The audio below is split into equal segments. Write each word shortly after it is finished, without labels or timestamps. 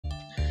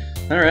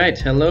Alright,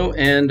 hello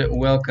and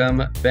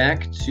welcome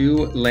back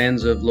to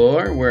Lands of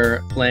Lore.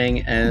 We're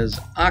playing as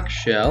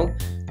Shel,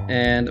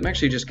 and I'm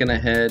actually just going to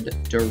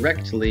head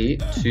directly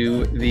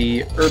to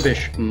the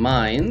Urbish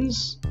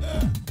Mines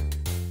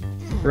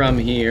from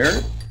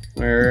here.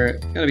 We're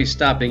going to be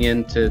stopping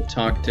in to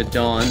talk to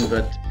Dawn,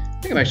 but I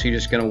think I'm actually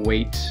just going to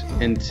wait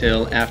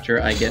until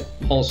after I get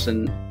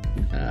Paulson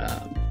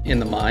in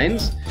the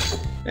mines.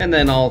 And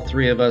then all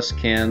three of us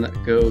can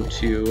go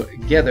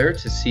together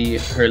to see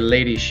her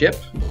ladyship.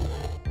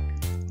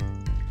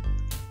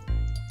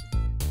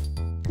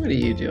 What are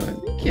you doing?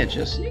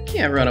 You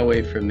can't run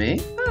away from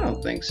me. I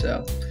don't think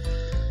so.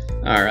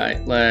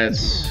 Alright,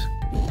 let's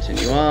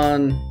continue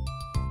on.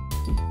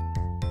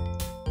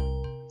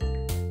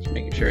 Just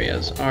making sure he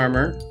has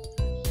armor.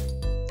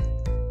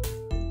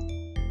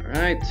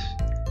 Alright.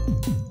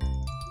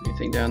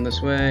 Anything down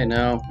this way?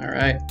 No.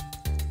 Alright.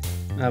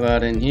 How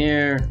about in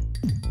here?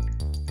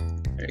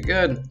 Very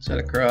good. Set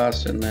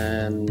across and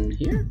then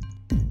here.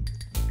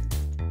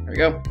 There we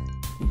go.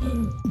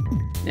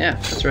 Yeah,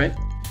 that's right.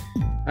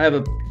 I have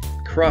a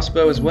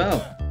crossbow as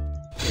well.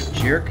 You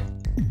jerk.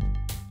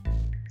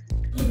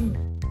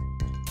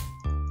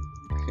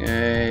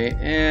 Okay,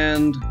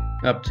 and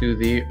up to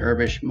the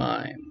Urbish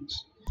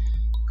Mines.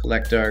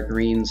 Collect our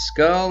green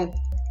skull.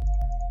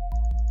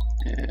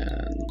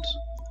 And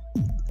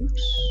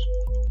oops.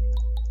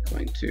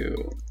 Going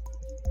to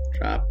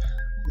drop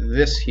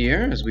this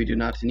here as we do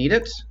not need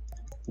it.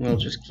 We'll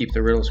just keep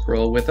the riddle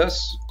scroll with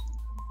us.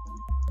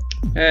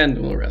 And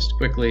we'll rest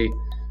quickly.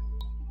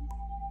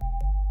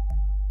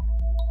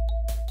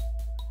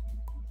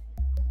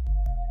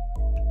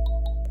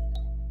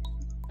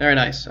 Very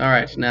nice.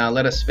 Alright, now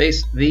let us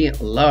face the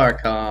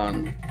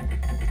Larkon.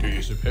 Do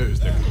you suppose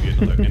there could be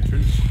another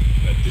entrance?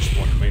 This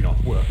one may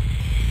not work.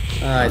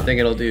 I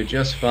think it'll do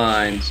just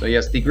fine. So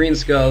yes, the green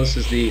skull, this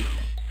is the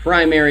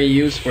primary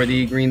use for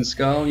the green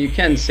skull. You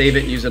can save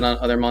it and use it on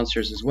other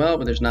monsters as well,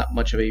 but there's not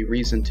much of a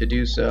reason to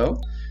do so.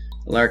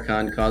 The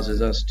Larkon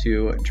causes us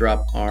to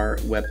drop our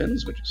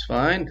weapons, which is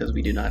fine, because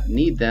we do not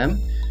need them.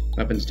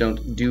 Weapons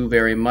don't do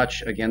very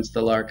much against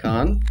the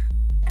Larkon.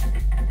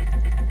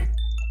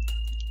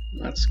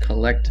 Let's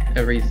collect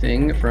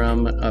everything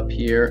from up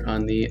here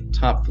on the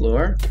top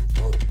floor.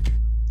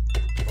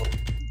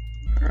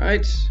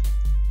 Alright.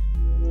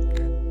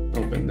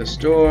 Open this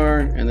door,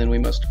 and then we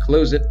must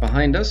close it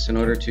behind us in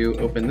order to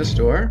open this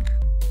door.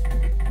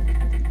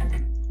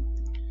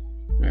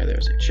 Alright,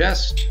 there's a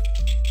chest.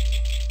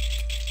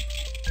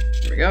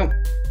 There we go.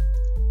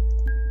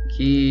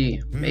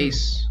 Key,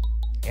 mace.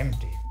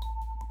 Empty.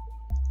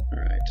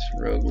 Alright,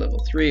 rogue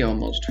level 3,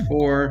 almost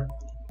 4.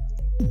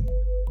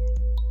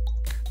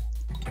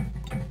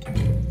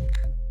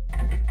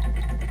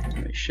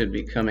 We should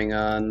be coming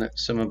on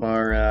some of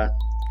our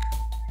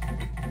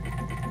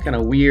kind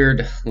of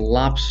weird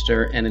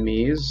lobster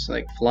enemies,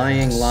 like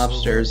flying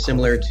lobsters,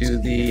 similar to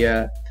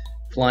the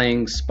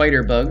flying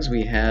spider bugs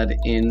we had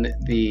in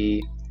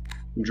the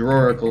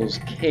Droricle's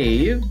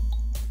cave.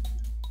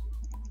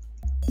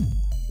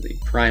 The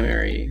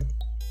primary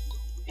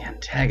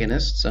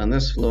antagonists on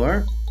this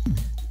floor.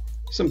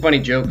 Some funny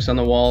jokes on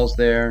the walls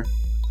there.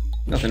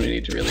 Nothing we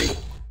need to really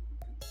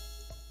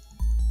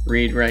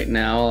read right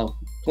now. I'll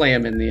play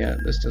them in the,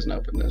 this doesn't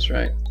open this,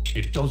 right?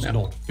 It does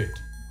not fit.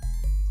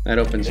 That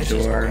opens the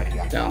door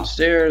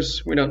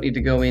downstairs. We don't need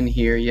to go in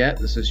here yet.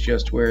 This is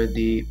just where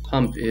the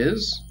pump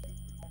is.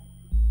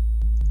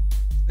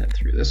 Head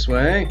through this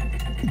way.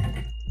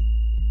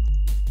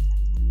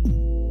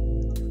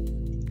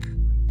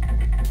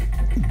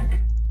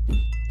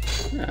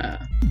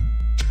 Ah.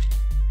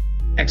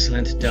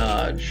 Excellent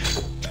dodge.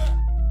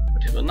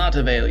 But it will not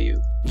avail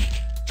you.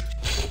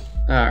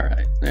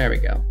 Alright, there we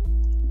go.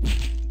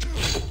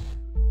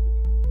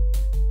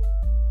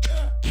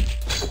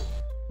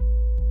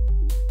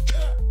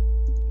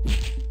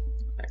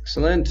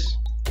 Excellent. See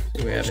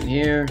what we have in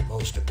here.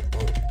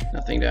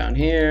 Nothing down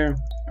here.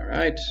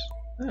 Alright.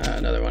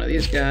 Another one of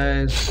these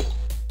guys.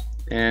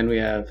 And we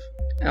have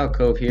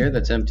alcove here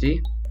that's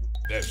empty.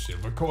 There's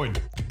silver coin.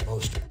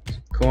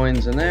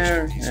 Coins in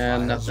there,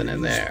 and nothing in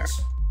there.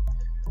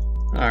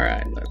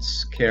 Alright,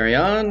 let's carry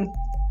on.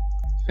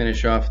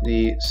 Finish off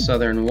the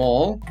southern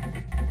wall.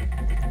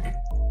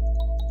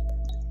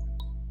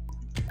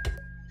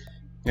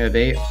 We have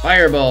a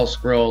fireball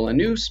scroll, a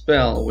new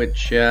spell,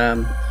 which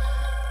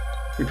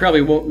we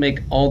probably won't make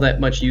all that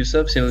much use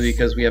of, simply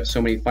because we have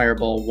so many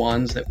fireball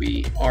wands that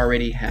we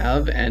already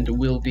have and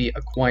will be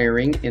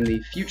acquiring in the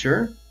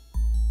future.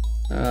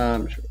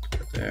 I'm sure we'll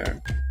put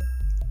there.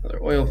 Another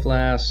oil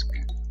flask.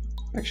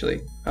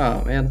 Actually,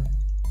 oh man.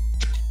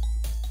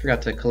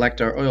 Forgot to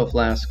collect our oil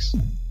flasks.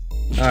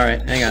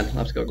 Alright, hang on.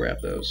 Let's go grab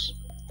those.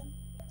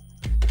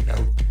 No,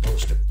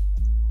 poster.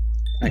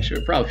 Actually,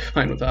 we're probably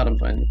fine without them,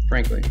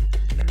 frankly.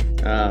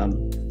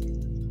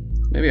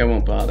 Maybe I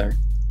won't bother.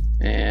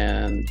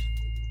 And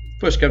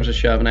push comes to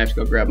shove and I have to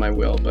go grab my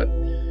will, but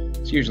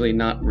it's usually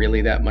not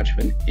really that much of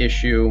an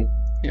issue.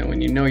 You know,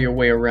 when you know your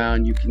way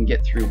around, you can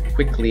get through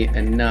quickly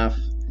enough,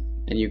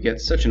 and you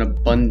get such an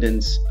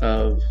abundance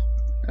of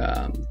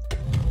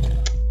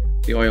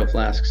the the oil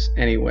flasks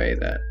anyway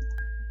that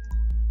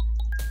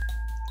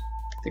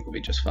I think will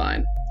be just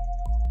fine.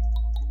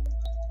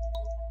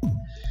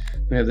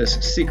 We have this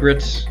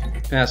secret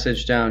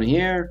passage down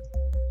here.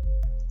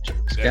 Check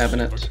this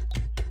cabinet.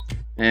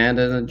 And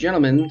a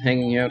gentleman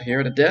hanging out here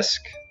at a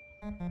desk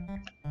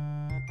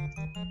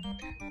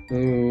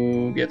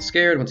who gets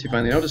scared once he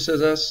finally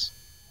notices us.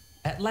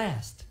 At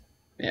last.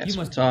 Yes, You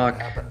we'll must- talk.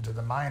 What happened to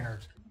the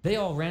miners? They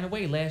all ran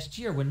away last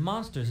year when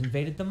monsters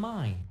invaded the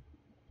mine.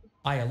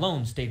 I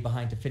alone stayed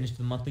behind to finish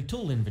the monthly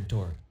tool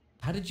inventory.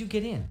 How did you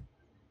get in?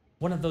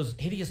 One of those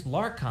hideous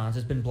Larkons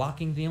has been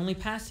blocking the only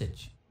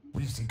passage.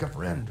 We seek a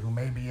friend who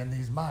may be in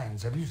these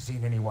mines. Have you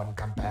seen anyone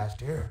come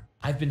past here?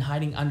 I've been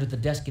hiding under the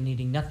desk and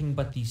eating nothing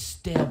but these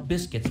stale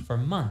biscuits for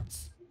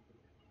months.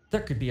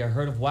 There could be a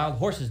herd of wild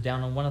horses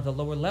down on one of the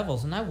lower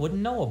levels and I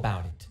wouldn't know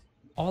about it.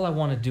 All I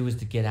want to do is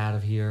to get out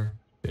of here.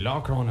 The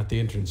Larkon at the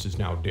entrance is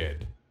now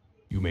dead.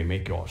 You may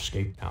make your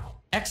escape now.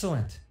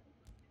 Excellent.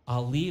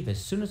 I'll leave as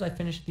soon as I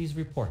finish these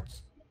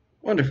reports.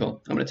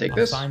 Wonderful. I'm going to take I'll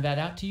this. find that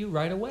out to you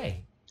right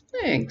away.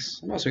 Thanks.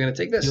 I'm also going to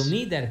take this. You'll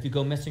need that if you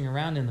go messing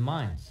around in the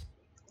mines.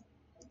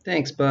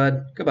 Thanks,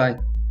 bud. Goodbye.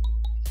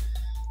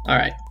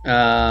 Alright,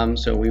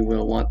 so we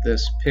will want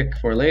this pick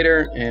for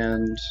later,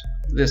 and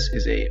this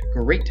is a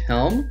great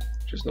helm,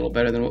 which is a little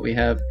better than what we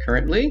have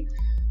currently.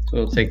 So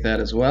we'll take that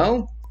as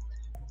well.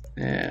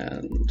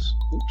 And,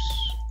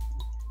 oops,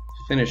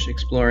 finish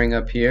exploring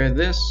up here.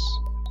 This,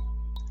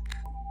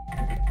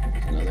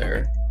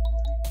 another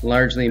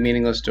largely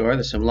meaningless door.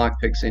 There's some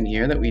lockpicks in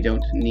here that we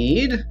don't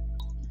need.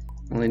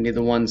 Only need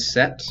the one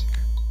set.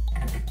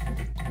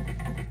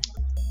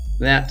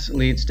 That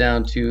leads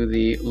down to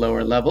the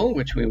lower level,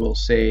 which we will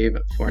save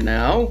for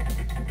now.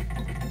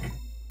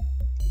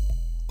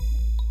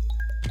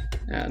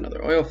 And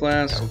another oil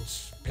flask.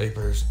 Notes,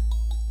 papers,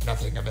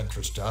 nothing of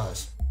interest to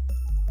us.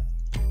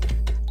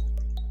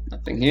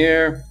 Nothing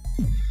here.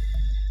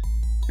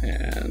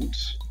 And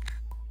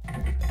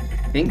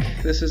I think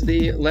this is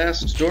the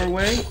last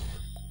doorway.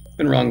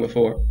 Been wrong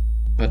before,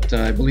 but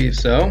I believe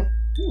so.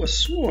 Ooh, a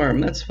swarm,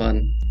 that's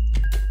fun.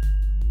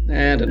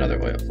 And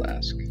another oil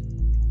flask.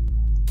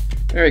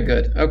 Very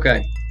good,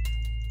 okay.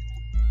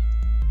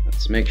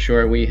 Let's make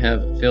sure we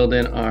have filled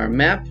in our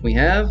map. We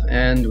have,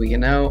 and we can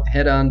now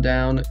head on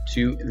down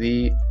to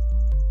the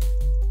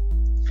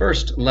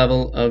first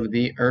level of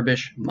the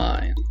Urbish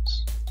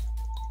Mines.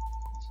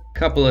 A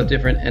couple of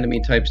different enemy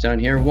types down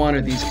here. One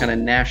are these kind of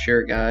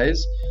Nasher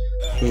guys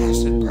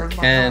who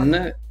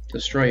can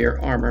destroy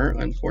your armor,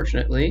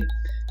 unfortunately.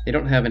 They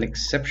don't have an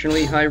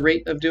exceptionally high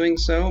rate of doing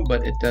so,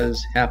 but it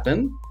does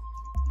happen.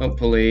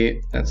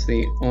 Hopefully that's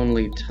the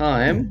only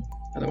time.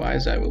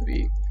 Otherwise I will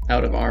be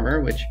out of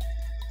armor, which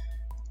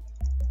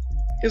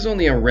is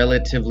only a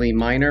relatively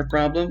minor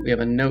problem. We have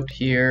a note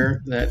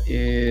here that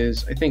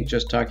is, I think,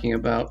 just talking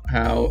about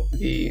how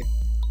the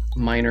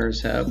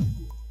miners have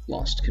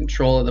lost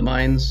control of the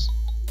mines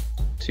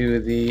to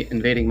the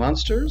invading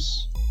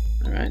monsters.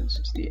 Alright, this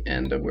is the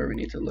end of where we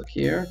need to look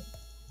here.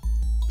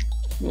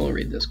 We'll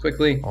read this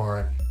quickly.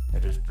 Orin,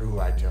 it is true,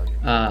 I tell you.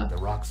 The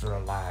rocks are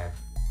alive.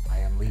 I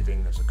am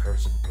leaving this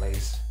accursed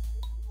place.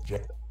 Sure.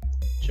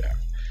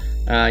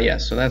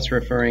 Yes, so that's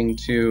referring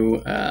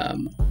to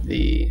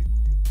the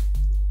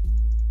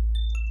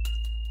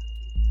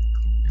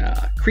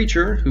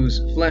creature whose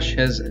flesh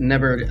has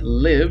never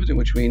lived,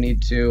 which we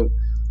need to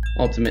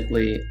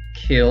ultimately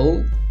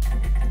kill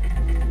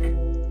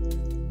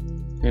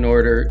in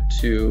order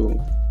to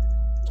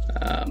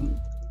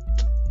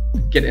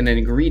get an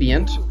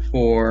ingredient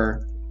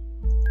for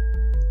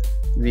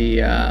the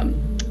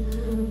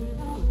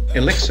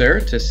elixir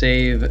to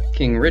save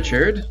King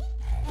Richard.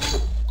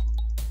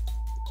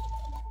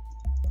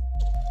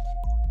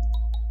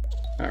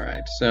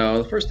 Alright,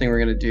 so the first thing we're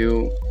going to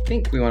do, I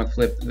think we want to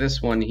flip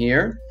this one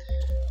here,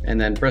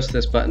 and then press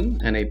this button,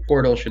 and a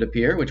portal should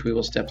appear, which we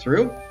will step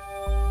through.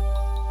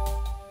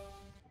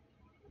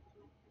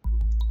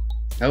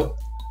 Oh,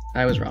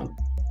 I was wrong.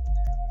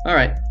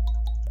 Alright,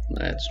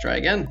 let's try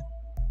again.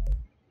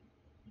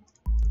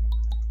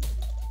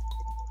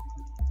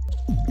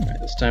 Alright,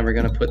 this time we're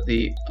going to put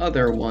the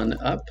other one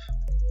up.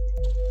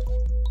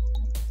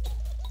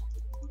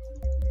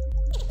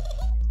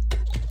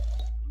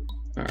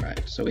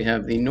 Alright, so we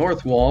have the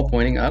north wall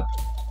pointing up.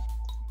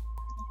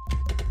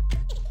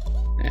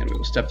 And we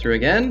will step through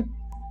again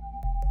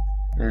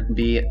and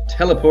be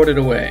teleported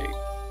away.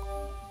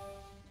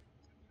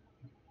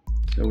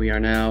 So we are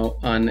now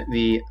on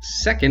the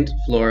second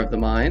floor of the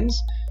mines,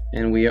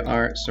 and we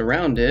are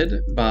surrounded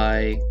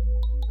by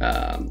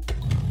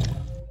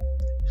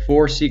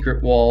 4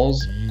 secret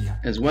walls,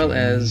 as well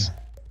as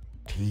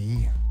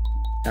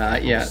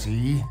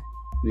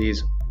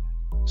these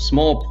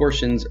small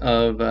portions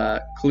of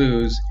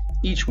clues.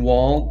 Each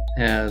wall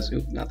has,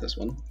 not this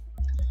one.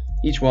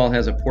 Each wall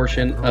has a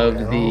portion of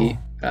the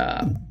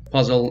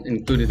puzzle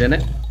included in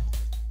it,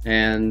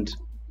 and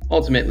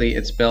ultimately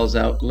it spells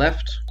out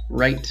left,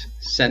 right,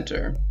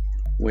 center,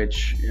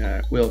 which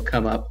will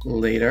come up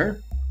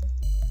later.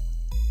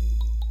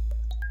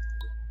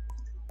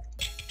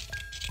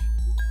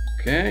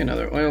 Okay,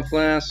 another oil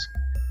flask.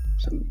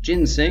 some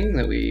ginseng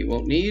that we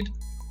won't need,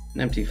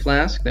 an empty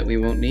flask that we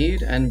won't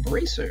need, and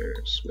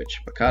bracers, which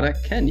Bacatta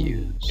can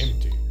use.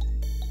 Empty.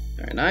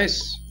 Very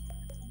nice.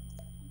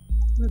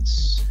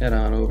 Let's head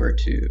on over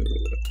to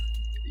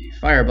the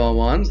fireball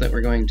wands that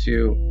we're going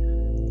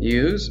to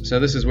use. So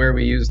this is where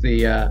we use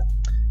the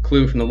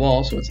clue from the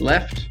wall. So it's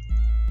left,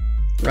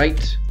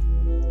 right,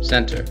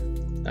 center.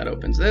 That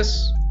opens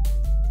this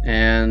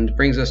and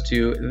brings us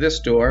to this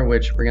door,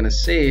 which we're going to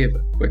save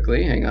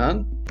quickly. Hang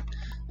on.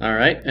 All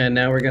right, and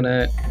now we're going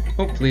to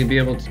hopefully be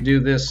able to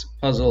do this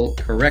puzzle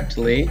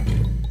correctly.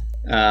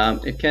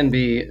 It can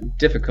be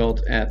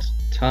difficult at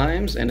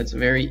times, and it's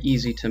very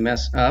easy to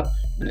mess up.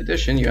 In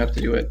addition, you have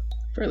to do it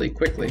fairly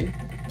quickly.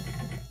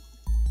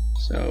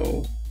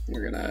 So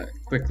we're going to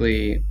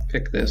quickly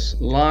pick this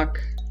lock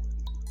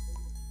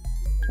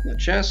on the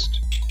chest.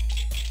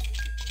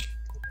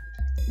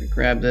 We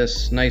grab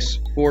this nice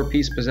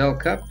 4-piece Bazel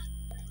cup,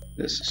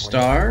 this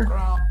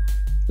star,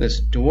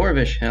 this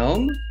dwarvish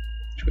helm,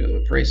 which we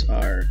will replace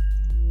our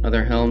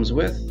other helms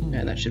with,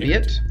 and that should be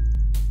it.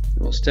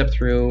 We'll step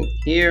through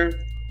here,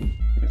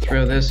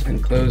 throw this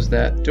and close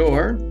that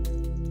door,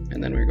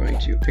 and then we're going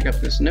to pick up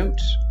this note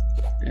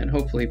and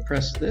hopefully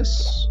press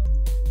this.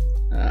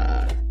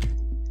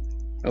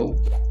 Oh.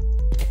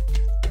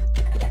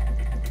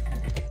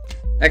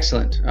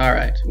 Excellent. All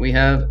right, we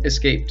have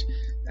escaped.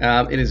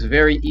 It is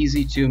very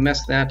easy to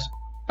mess that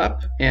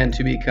up and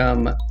to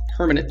become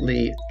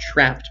permanently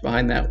trapped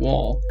behind that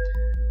wall.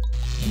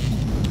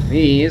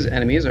 These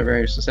enemies are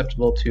very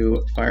susceptible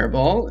to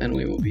fireball, and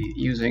we will be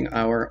using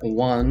our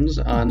wands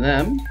on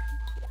them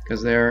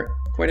because they're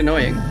quite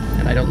annoying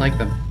and I don't like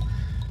them.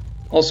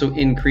 Also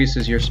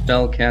increases your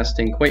spell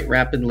casting quite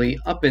rapidly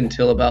up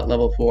until about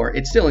level 4.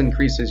 It still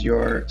increases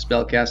your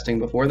spell casting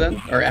before then,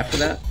 or after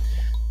that,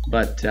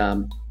 but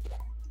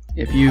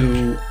if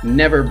you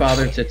never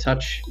bother to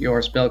touch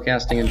your spell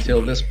casting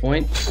until this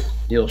point,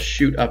 you'll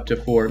shoot up to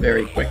 4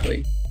 very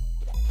quickly.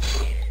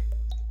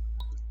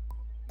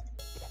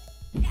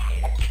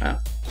 Wow.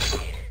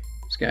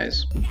 This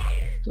guy's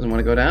doesn't want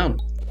to go down.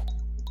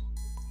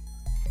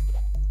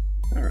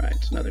 Alright,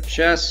 another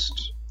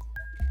chest.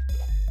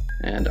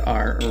 And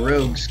our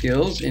rogue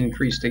skills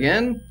increased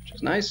again, which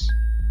is nice.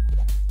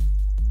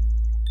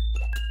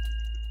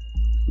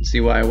 Let's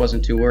see why I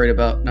wasn't too worried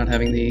about not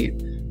having the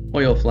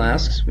oil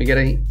flasks. We get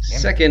a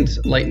second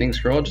lightning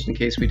scroll, just in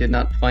case we did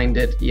not find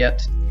it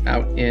yet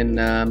out in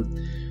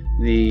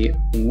the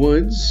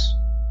woods.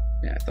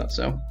 Yeah, I thought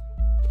so.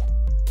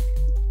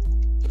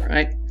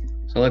 Alright,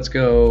 so let's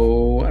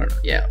go, I don't know,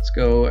 yeah, let's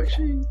go,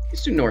 actually,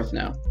 let's do north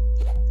now.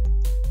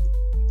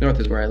 North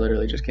is where I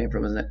literally just came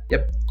from, isn't it?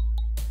 Yep.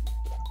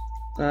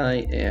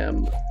 I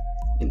am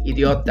an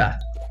idiota.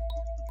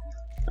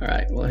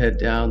 Alright, we'll head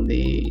down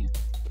the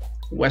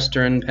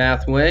western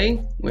pathway,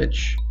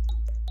 which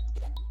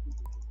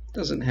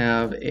doesn't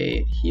have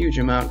a huge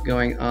amount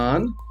going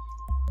on.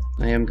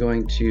 I am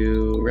going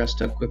to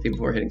rest up quickly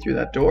before heading through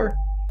that door.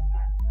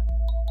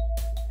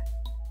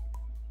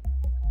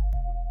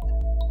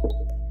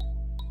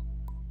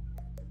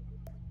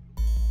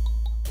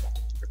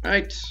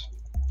 Right.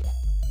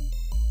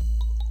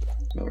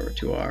 Over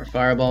to our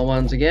fireball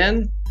ones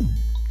again.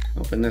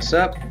 Open this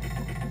up.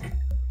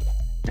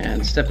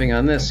 And stepping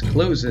on this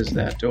closes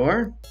that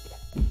door.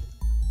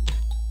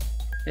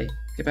 Hey,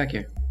 get back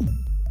here.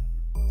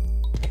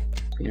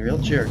 Being a real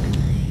jerk.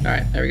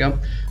 Alright, there we go.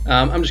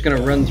 I'm just going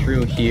to run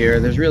through here.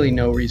 There's really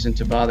no reason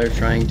to bother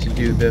trying to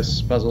do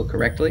this puzzle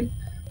correctly.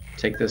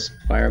 Take this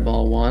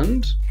fireball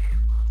wand.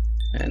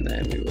 And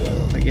then we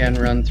will again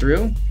run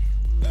through.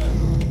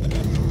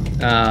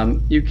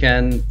 You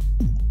can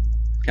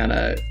kind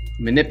of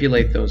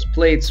manipulate those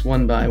plates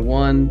one by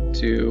one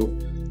to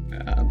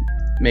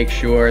make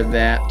sure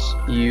that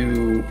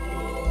you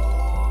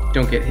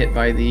don't get hit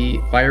by the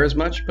fire as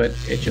much, but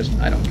it just,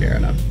 I don't care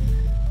enough.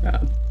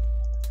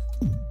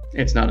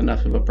 It's not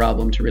enough of a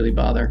problem to really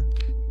bother.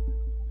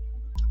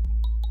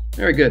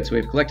 Very good, so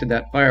we've collected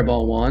that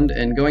fireball wand,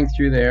 and going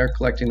through there,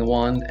 collecting the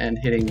wand and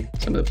hitting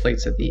some of the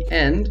plates at the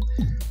end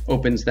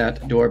opens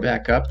that door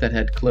back up that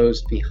had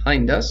closed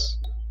behind us.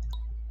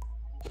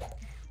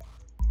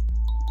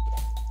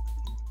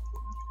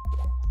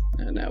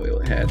 And now we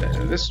will head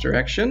this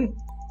direction.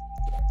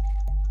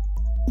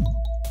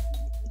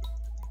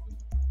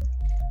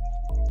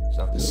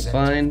 So the We'll scent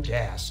find of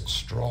gas is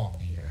strong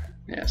here.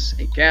 Yes,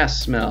 a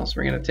gas smell. So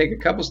we're going to take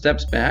a couple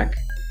steps back,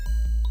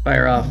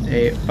 fire off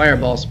a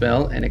fireball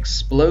spell, and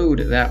explode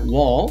that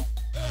wall.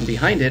 And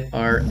behind it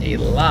are a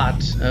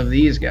lot of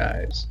these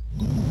guys.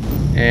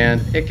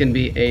 And it can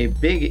be a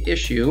big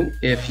issue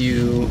if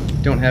you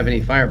don't have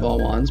any fireball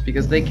wands,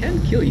 because they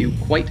can kill you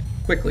quite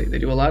quickly. They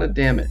do a lot of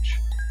damage.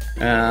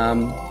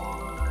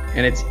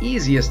 And it's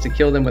easiest to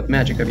kill them with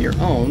magic of your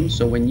own,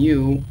 so when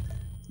you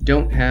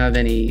don't have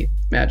any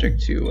magic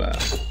to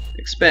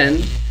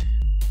expend,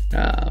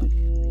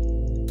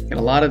 get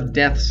a lot of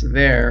deaths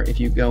there if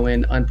you go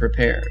in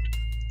unprepared.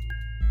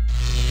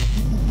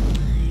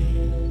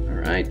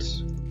 Alright.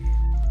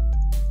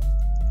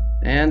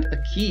 And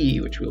a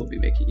key, which we will be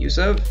making use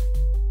of.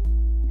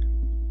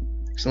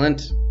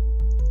 Excellent.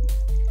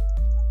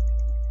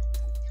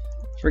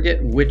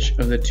 Forget which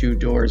of the two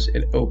doors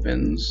it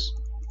opens,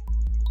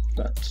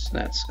 but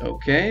that's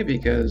okay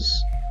because...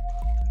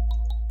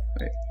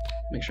 Wait,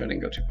 make sure I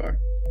didn't go too far.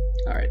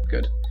 Alright,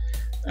 good.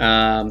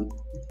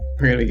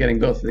 We're going to be getting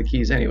both of the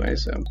keys anyway,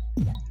 so...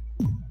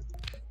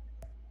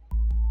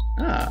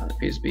 Ah, there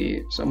appears to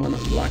be someone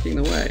blocking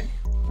the way.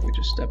 Let me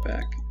just step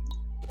back.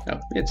 Oh,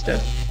 it's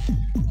dead.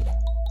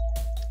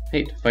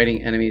 Hate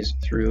fighting enemies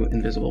through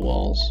invisible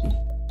walls.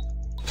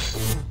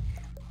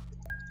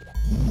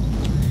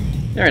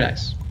 Very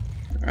nice.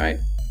 Alright.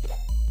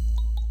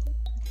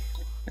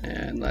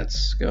 And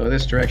let's go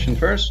this direction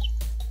first.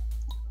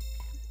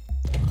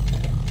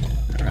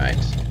 Alright.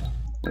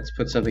 Let's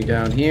put something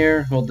down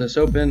here, hold this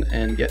open,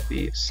 and get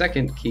the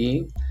second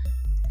key.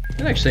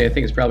 And actually, I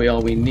think it's probably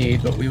all we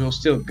need, but we will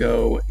still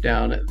go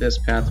down this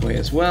pathway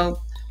as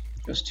well,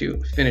 just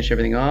to finish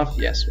everything off.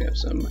 Yes, we have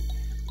some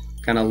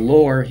kind of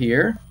lore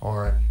here.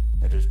 Orin,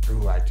 it is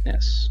true,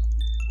 Yes.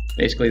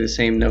 Basically the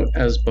same note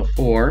as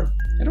before.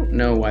 I don't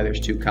know why there's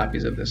two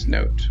copies of this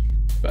note,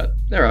 but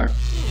there are.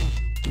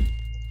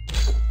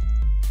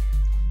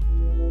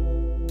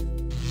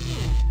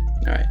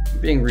 Alright,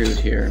 being rude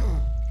here,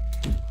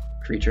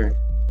 creature.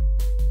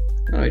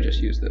 Why don't I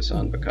just use this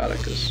on Bacatta,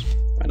 because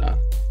why not?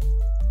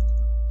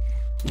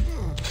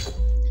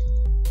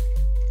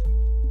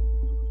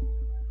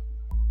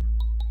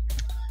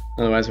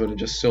 Otherwise I would have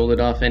just sold it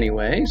off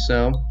anyway,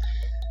 so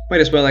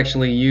might as well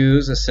actually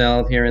use a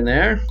salve here and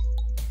there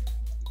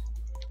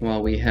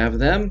while we have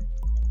them.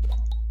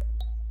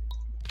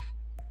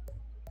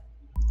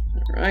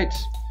 Alright,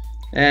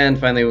 and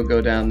finally we'll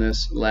go down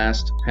this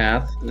last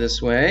path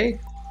this way.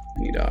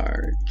 Need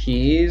our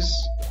keys.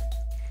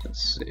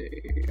 Let's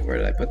see, where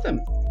did I put them?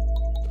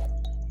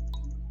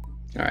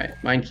 Alright,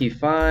 mine key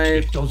 5.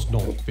 It does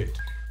not fit.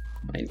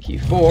 Mine key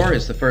 4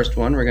 is the first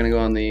one. We're going to go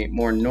on the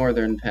more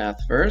northern path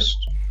first,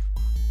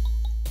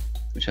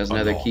 which has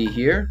another key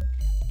here.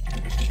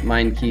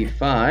 Mine key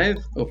 5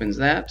 opens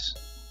that,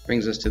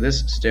 brings us to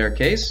this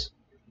staircase.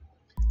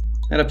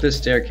 Head up this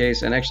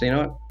staircase, and actually, you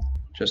know what?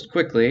 Just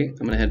quickly, I'm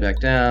going to head back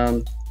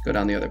down, go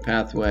down the other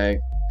pathway.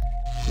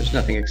 There's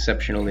nothing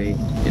exceptionally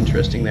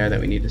interesting there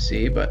that we need to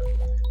see, but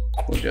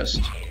we'll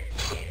just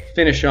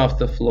finish off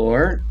the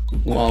floor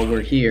while we're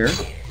here.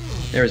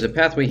 There is a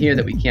pathway here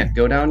that we can't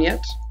go down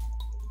yet.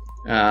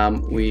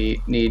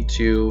 We need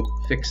to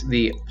fix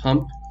the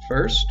pump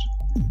first.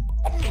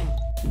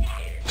 In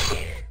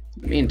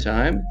the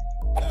meantime,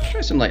 try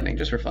some lightning,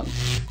 just for fun.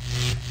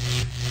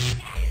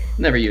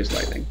 Never used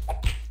lightning.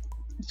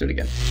 Let's do it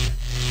again.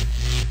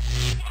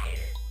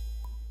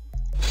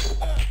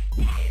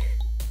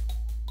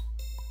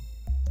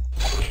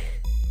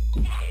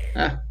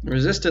 Ah,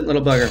 resistant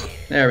little bugger.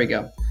 There we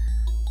go.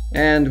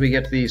 And we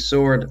get the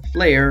sword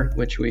flare,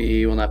 which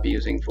we will not be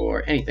using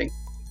for anything.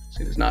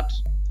 So it is not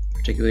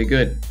particularly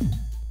good.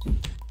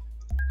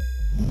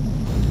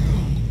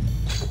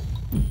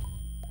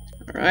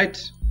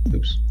 Alright.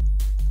 Oops.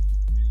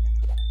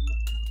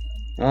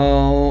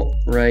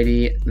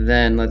 Alrighty,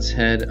 then let's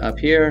head up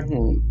here.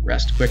 We'll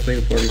rest quickly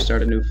before we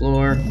start a new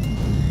floor.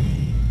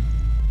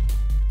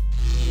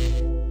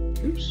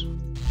 Oops.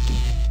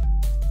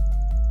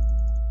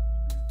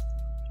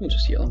 We'll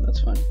just heal him,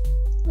 that's fine.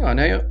 Oh,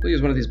 now we'll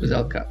use one of these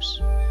Bazel cups.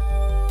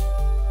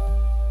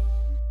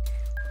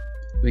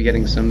 We'll be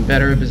getting some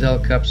better Bazel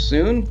cups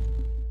soon.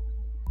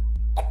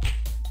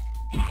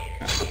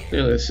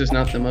 Clearly, this is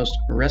not the most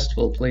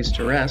restful place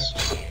to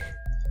rest.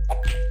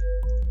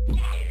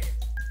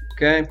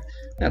 Okay,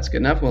 that's good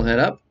enough. We'll head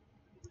up.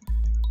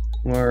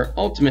 We're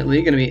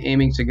ultimately going to be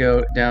aiming to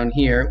go down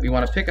here. We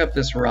want to pick up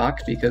this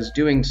rock because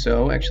doing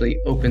so actually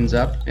opens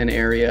up an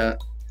area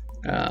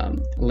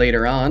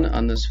later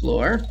on this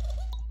floor,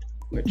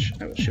 which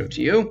I will show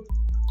to you.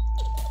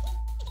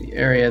 The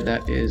area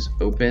that is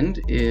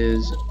opened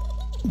is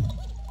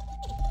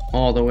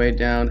all the way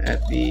down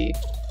at the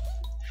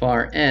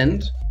far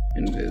end,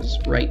 and it is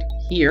right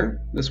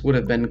here. This would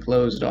have been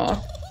closed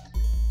off.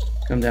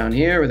 Come down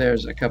here where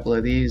there's a couple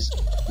of these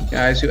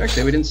guys who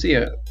actually we didn't see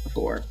it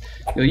before.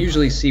 You'll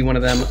usually see one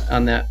of them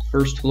on that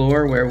first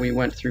floor where we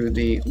went through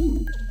the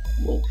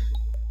wolf.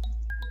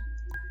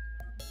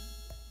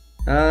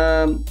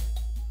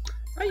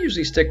 I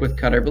usually stick with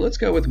Cutter, but let's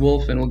go with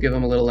Wolf and we'll give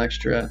him a little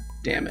extra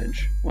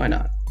damage. Why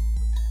not?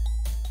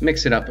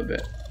 Mix it up a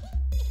bit.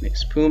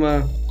 Mix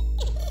Puma.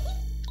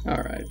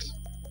 Alright.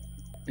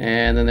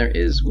 And then there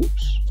is,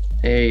 whoops,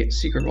 a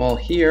secret wall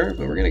here,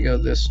 but we're going to go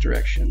this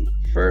direction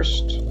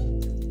first.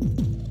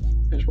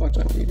 I just walked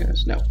by one of you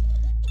guys. No.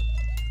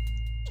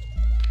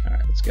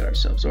 Alright, let's get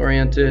ourselves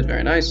oriented.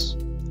 Very nice.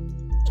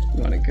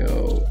 We want to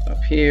go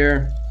up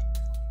here.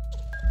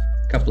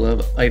 A couple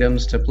of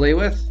items to play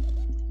with.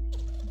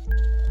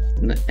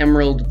 And the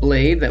emerald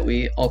blade that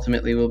we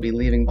ultimately will be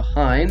leaving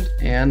behind,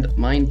 and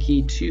mine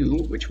key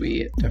 2, which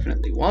we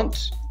definitely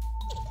want.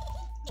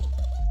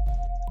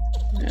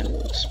 And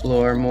we'll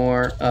explore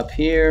more up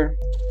here.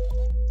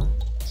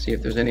 See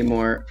if there's any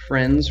more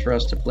friends for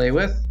us to play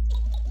with.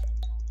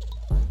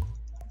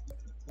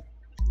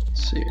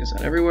 Let's see, is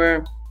that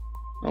everywhere?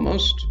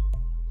 Almost.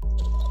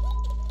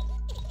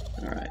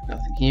 Alright,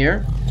 nothing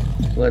here.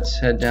 Let's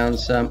head down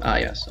some... Ah,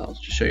 yes, I'll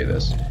just show you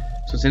this.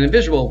 So it's an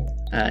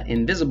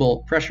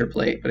invisible pressure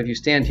plate, but if you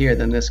stand here,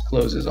 then this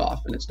closes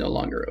off and it's no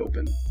longer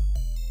open.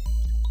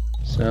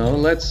 So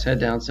let's head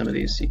down some of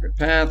these secret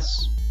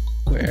paths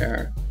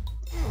where...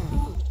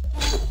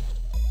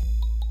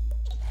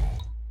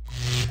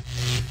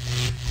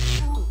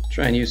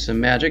 Try and use some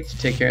magic to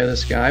take care of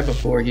this guy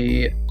before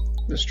he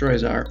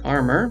destroys our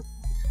armor.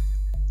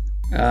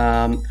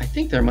 I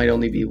think there might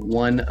only be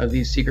one of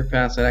these secret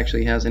paths that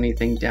actually has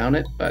anything down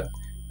it, but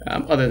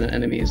other than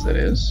enemies, that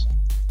is.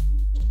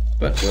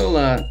 But we'll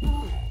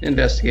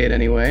investigate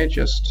anyway,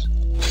 just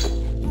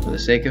for the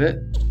sake of it.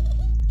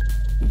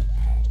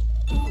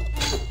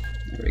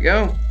 There we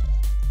go.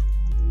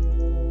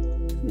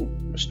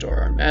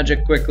 Restore our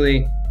magic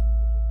quickly.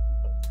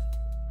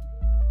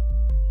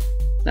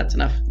 That's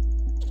enough.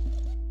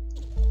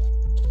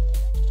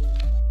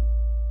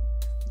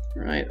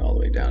 Right, all the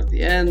way down at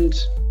the end.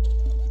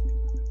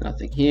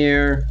 Nothing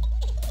here.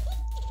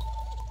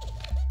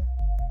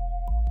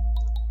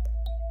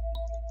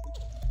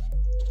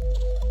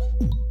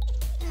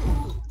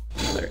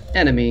 Another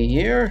enemy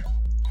here.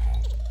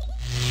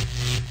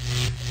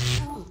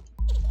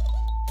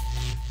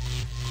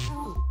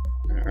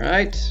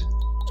 Alright.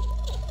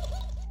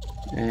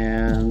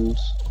 And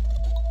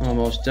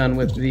almost done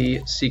with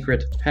the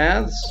secret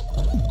paths.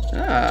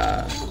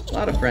 Ah, a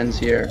lot of friends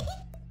here.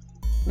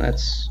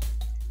 Let's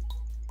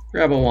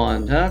grab a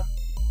wand, huh?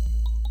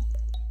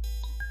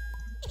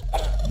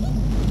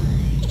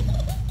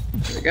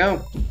 There we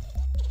go.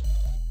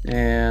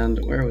 And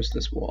where was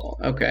this wall?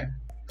 Okay.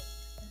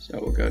 So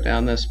we'll go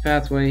down this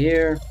pathway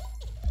here.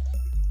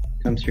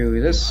 Come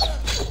through this.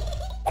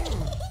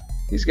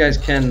 These guys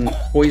can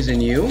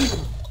poison you,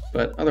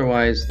 but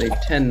otherwise they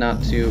tend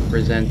not to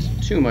present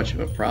too much of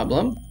a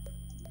problem.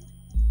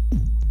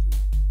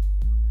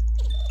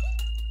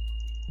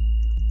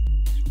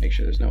 Make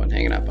sure there's no one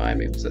hanging out behind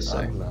me. What's this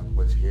say?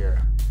 Was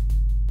here.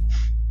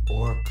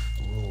 Orc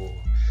rule.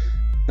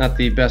 Not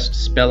the best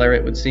speller,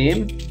 it would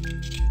seem.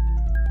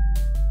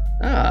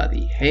 Ah,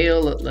 the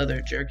Hail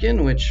leather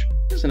jerkin, which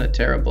isn't a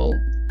terrible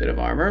bit of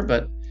armor,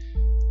 but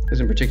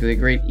isn't particularly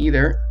great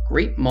either.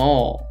 Great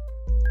Maul.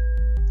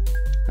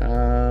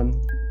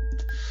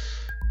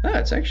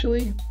 It's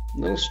actually a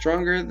little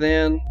stronger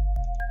than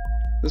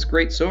this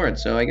great sword,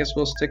 so I guess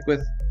we'll stick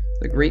with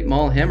the Great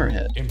Maul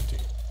Hammerhead. Empty.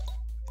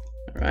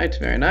 Alright,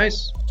 very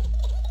nice.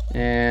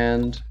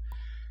 And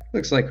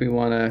looks like we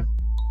want to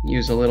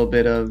use a little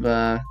bit of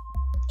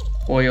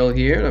oil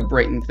here to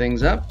brighten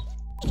things up.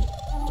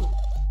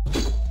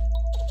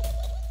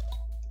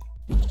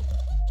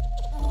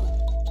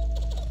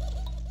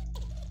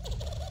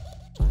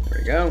 There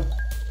we go.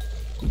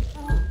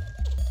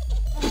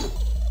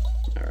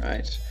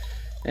 Alright.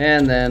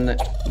 And then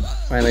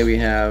finally we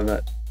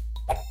have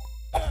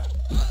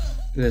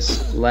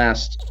this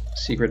last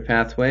secret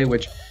pathway,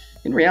 which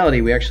in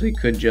reality we actually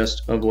could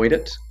just avoid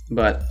it,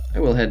 but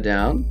I will head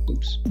down.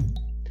 Oops.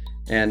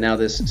 And now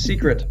this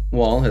secret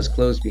wall has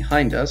closed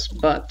behind us,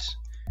 but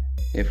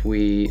if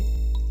we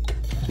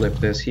flip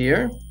this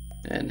here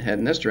and head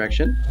in this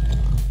direction,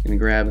 we can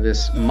grab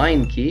this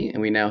mine key,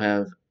 and we now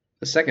have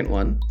the second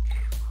one.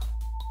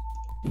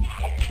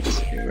 Let's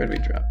see, where did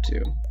we drop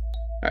to?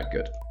 Alright,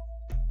 good.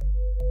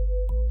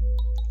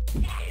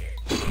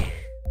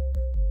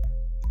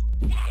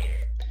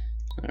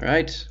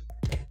 Alright,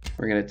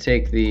 we're going to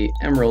take the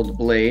emerald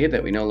blade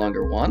that we no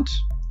longer want,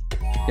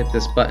 hit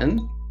this button,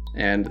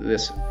 and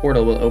this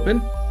portal will open,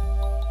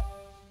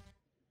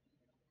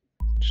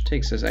 which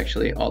takes us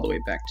actually all the way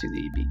back to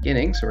the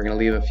beginning. So we're going to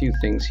leave a few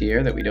things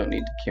here that we don't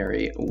need to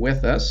carry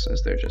with us,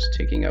 as they're just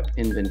taking up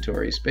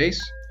inventory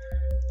space.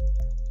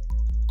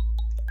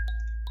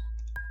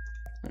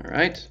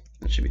 Alright,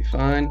 that should be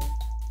fine.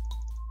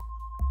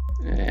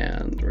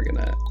 And we're going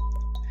to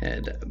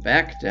head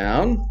back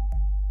down.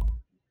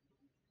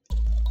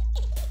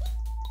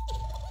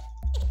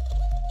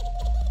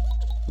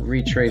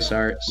 Retrace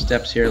our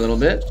steps here a little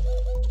bit.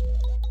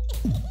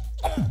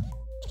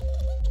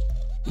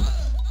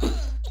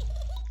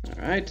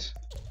 Alright.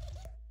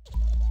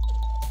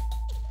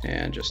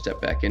 And just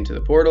step back into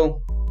the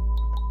portal.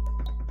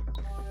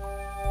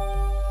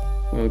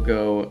 We'll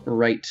go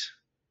right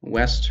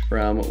west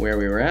from where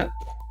we were at.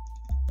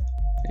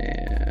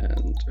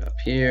 And up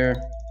here.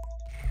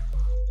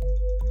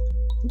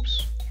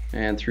 Oops.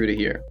 And through to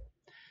here.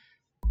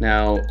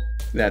 Now,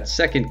 that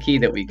second key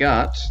that we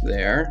got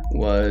there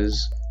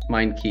was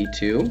mine key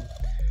 2.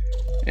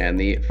 And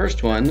the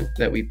first one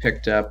that we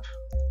picked up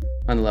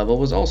on the level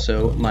was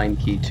also mine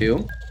key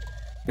 2.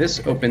 This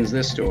opens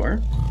this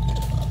door.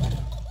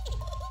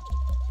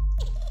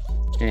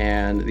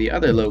 And the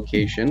other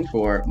location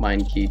for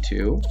mine key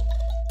 2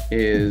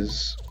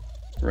 is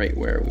right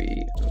where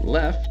we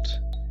left,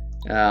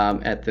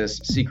 at this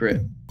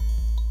secret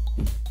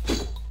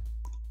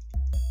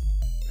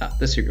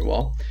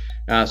wall.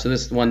 So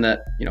this is the one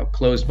that,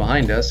 closed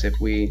behind us. If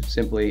we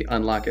simply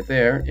unlock it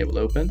there, it will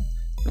open.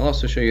 I'll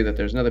also show you that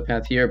there's another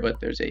path here, but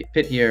there's a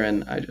pit here,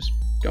 and I just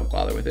don't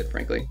bother with it,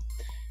 frankly.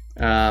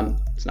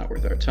 It's not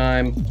worth our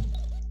time.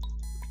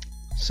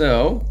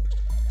 So,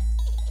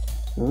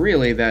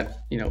 really, that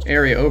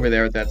area over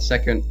there, that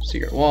second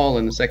secret wall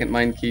and the second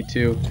mine key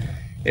too,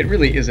 it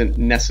really isn't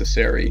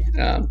necessary,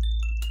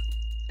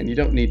 and you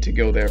don't need to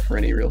go there for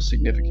any real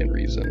significant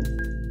reason.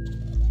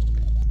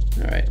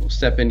 All right, we'll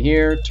step in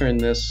here, turn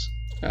this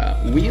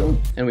wheel,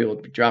 and we will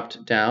be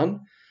dropped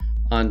down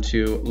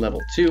onto level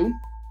 2.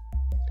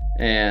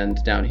 And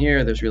down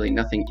here, there's really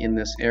nothing in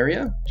this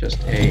area, just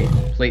a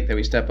plate that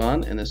we step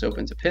on, and this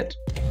opens a pit.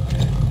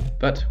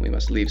 But we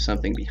must leave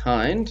something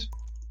behind.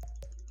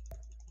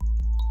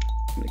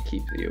 I'm going to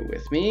keep you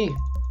with me.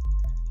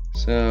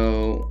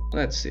 So,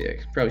 let's see. I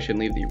probably shouldn't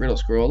leave the riddle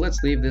scroll.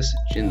 Let's leave this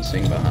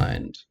ginseng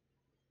behind.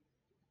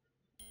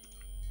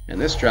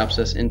 And this drops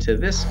us into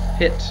this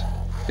pit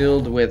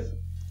filled with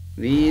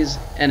these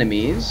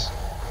enemies,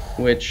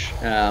 which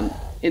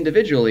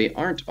individually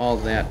aren't all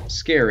that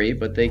scary,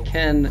 but they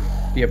can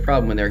be a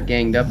problem when they're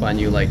ganged up on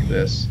you like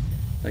this.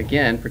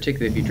 Again,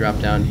 particularly if you drop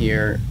down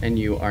here and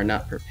you are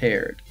not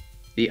prepared.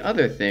 The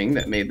other thing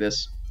that made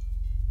this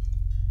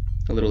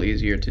a little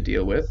easier to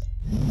deal with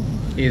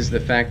is the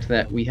fact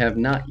that we have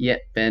not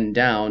yet been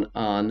down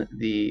on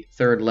the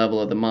 3rd level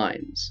of the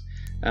mines.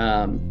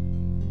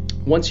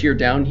 Once you're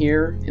down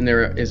here, and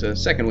there is a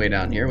second way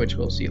down here, which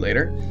we'll see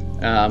later,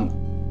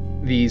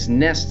 these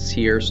nests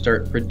here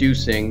start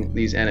producing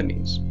these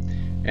enemies,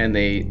 and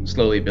they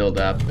slowly build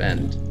up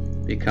and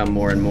become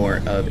more and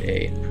more of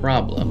a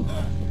problem.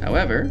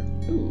 However,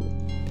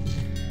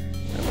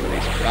 one of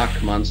these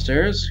rock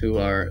monsters who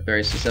are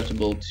very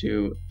susceptible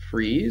to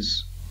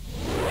freeze.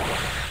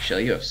 Shel,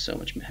 you have so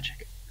much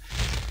magic.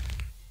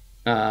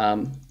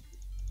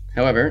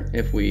 However,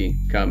 if we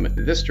come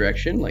this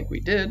direction like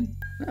we did,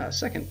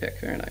 second pick,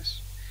 very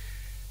nice.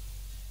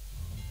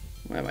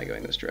 Why am I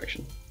going this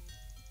direction?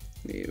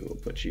 We will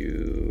put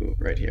you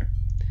right here.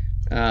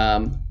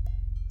 Not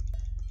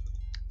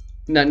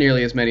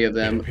nearly as many of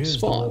them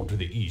spawn. The wall to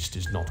the east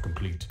is not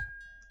complete.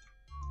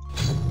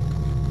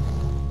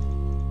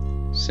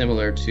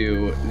 Similar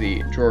to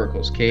the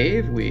Joracle's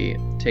Cave, we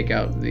take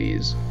out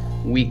these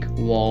weak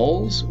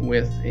walls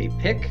with a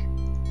pick.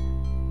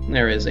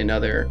 There is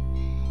another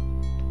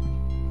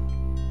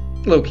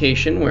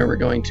location where we're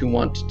going to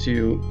want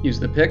to use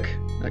the pick.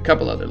 A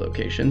couple other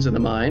locations in the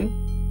mine,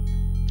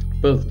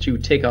 both to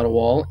take out a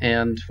wall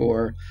and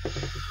for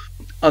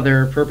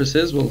other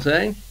purposes, we'll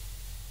say.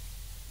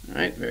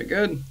 Alright, very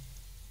good.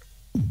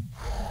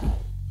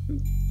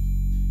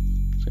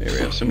 So here we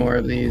have some more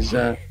of these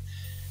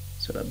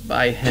sort of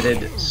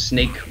bi-headed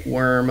snake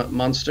worm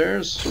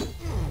monsters.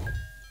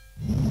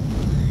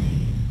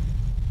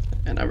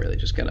 And I'm really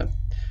just gonna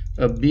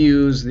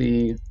abuse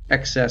the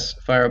excess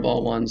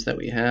fireball ones that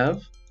we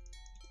have,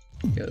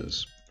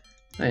 because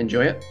I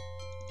enjoy it.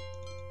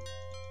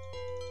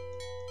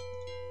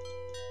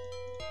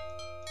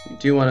 We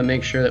do want to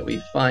make sure that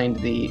we find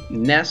the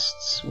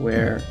nests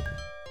where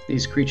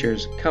these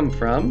creatures come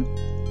from,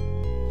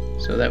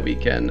 so that we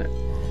can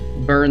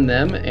burn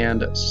them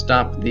and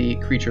stop the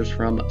creatures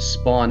from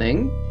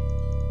spawning.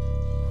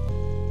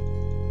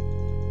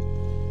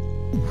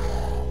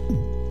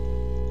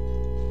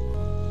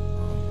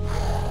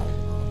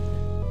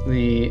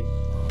 The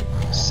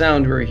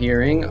sound we're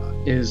hearing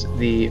is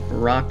the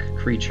rock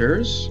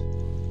creatures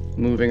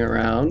moving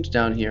around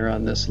down here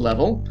on this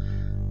level.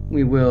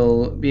 We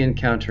will be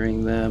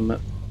encountering them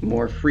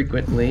more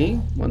frequently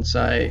once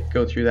I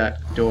go through that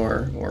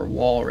door, or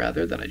wall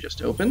rather, that I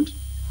just opened.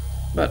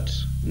 But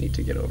I need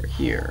to get over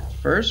here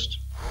first.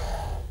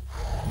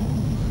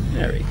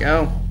 There we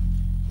go.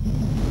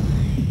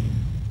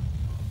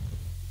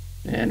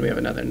 And we have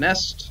another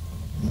nest.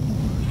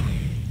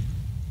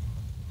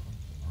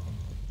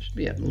 Should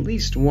be at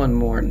least one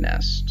more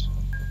nest.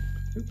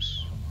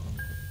 Oops.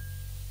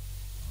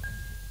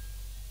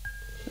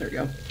 There we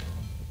go.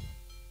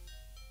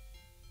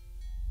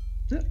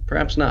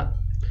 Perhaps not.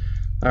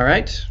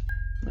 Alright,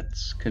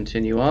 let's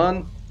continue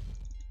on.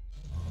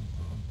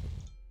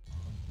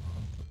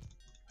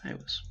 I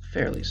was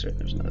fairly certain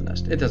there's another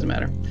nest. It doesn't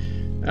matter.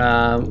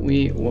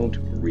 We won't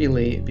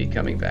really be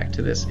coming back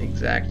to this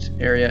exact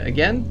area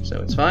again,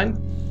 so it's fine.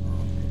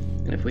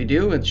 And if we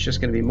do, it's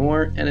just going to be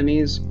more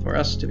enemies for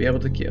us to be able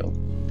to kill.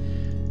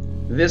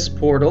 This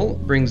portal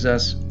brings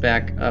us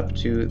back up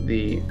to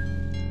the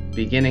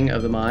beginning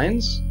of the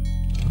mines,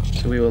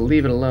 so we will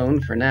leave it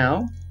alone for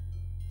now.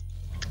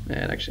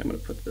 And actually, I'm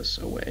going to put this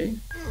away,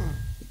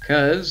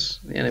 because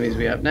the enemies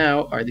we have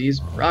now are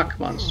these rock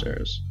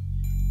monsters.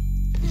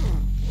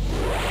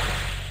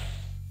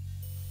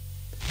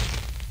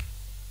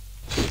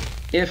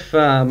 If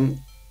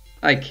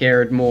I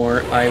cared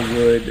more, I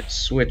would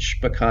switch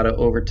Bacatta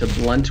over to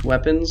blunt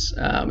weapons.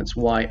 It's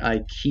why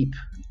I keep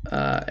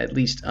at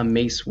least a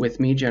mace with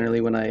me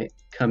generally when I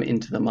come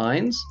into the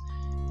mines.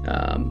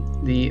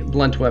 The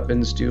blunt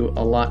weapons do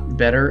a lot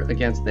better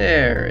against...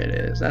 There it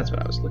is. That's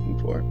what I was looking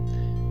for.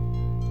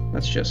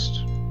 Let's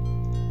just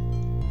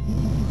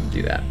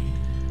do that.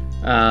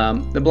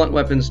 The blunt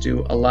weapons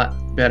do a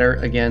lot better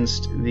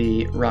against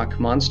the rock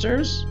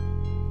monsters.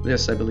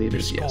 This, I believe,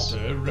 is yes.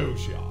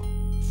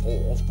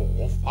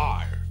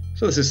 445.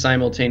 So this is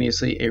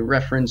simultaneously a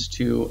reference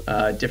to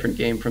a different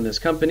game from this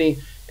company,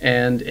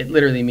 and it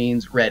literally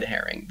means red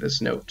herring.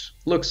 This note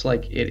looks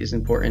like it is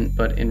important,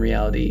 but in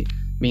reality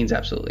means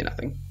absolutely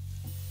nothing.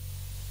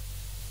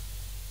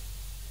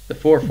 The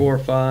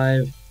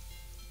 445,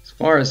 as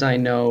far as I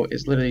know,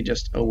 is literally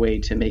just a way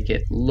to make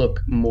it look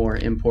more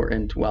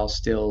important while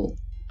still,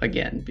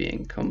 again,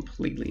 being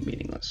completely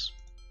meaningless.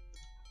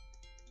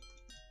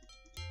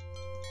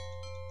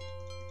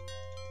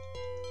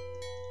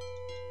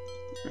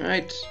 All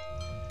right.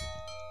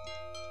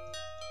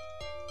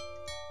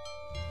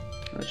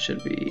 That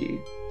should be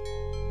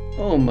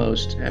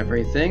almost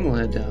everything. We'll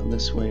head down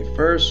this way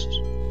first.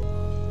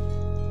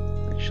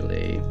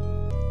 Actually,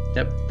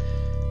 yep.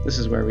 This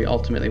is where we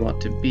ultimately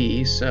want to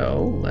be,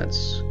 so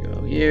let's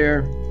go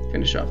here,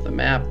 finish off the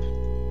map.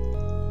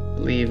 I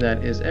believe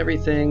that is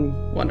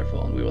everything.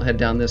 Wonderful. And we will head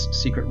down this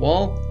secret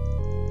wall.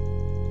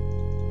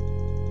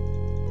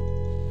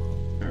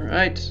 All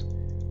right.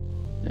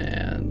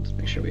 And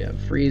make sure we have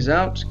freeze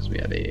out, because we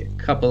have a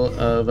couple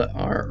of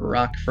our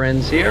rock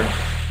friends here.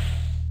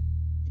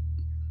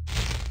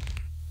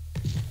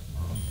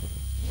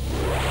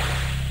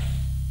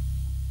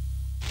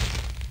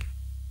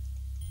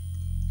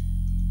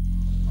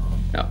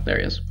 Oh, there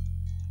he is.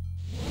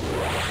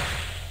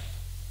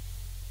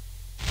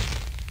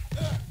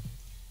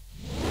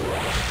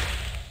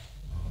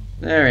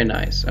 Very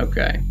nice.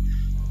 Okay.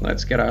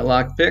 Let's get our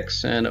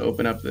lockpicks and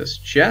open up this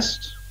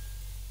chest.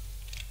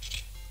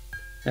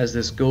 Has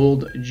this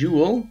gold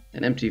jewel,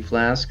 an empty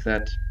flask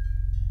that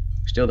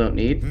we still don't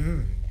need.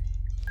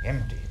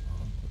 Empty.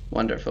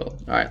 Wonderful.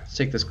 Alright, let's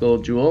take this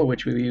gold jewel,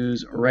 which we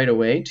use right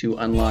away to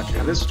unlock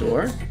this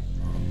door.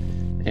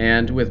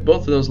 And with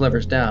both of those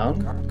levers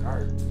down,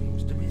 Cart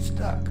seems to be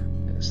stuck.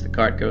 the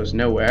cart goes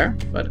nowhere,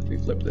 but if we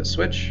flip this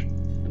switch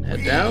and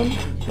head down,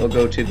 we'll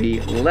go to the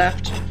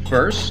left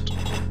first.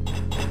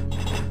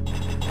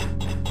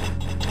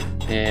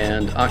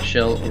 And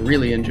Oxshell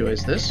really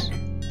enjoys this.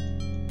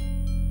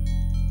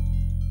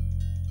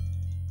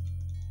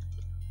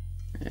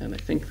 And I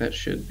think that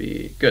should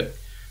be good.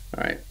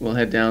 Alright, we'll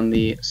head down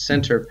the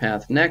center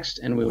path next,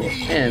 and we will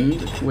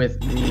end with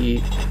the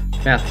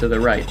path to the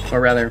right. Or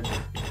rather,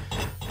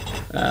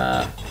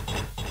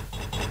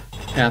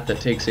 path that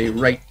takes a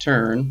right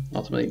turn,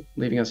 ultimately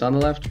leaving us on the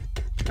left.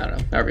 I don't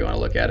know, however you want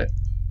to look at it.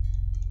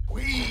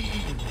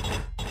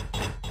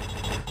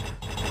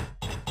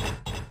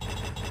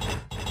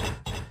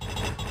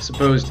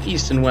 Supposed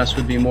east and west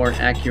would be more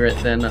accurate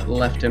than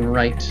left and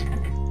right,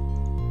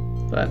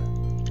 but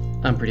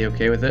I'm pretty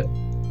okay with it.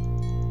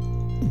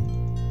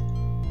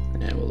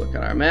 And we'll look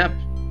at our map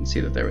and see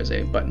that there was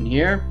a button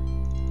here,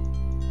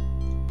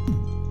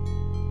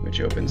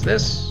 which opens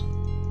this.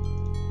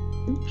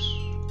 Oops.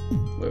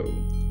 Whoa.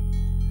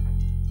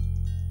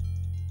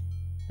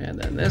 And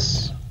then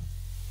this.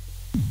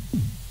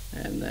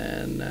 And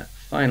then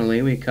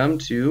finally we come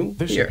to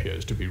This here.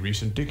 appears to be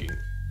recent digging.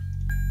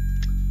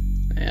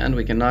 And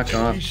we can knock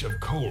off A piece of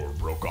coal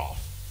broke off.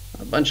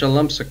 a bunch of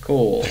lumps of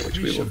coal, which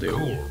A we piece will of do.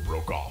 coal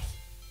broke off.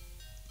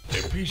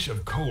 A piece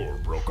of coal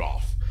broke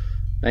off.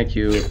 Thank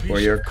you for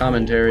your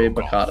commentary,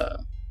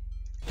 Bacatta.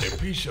 A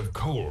piece of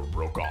coal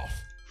broke off.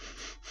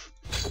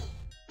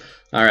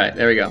 Alright,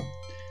 there we go.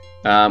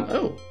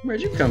 Oh,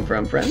 where'd you come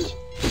from, friend?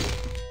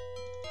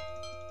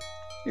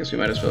 I guess we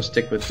might as well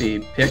stick with the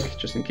pick,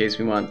 just in case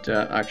we want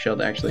Oxshell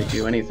to actually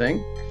do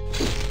anything.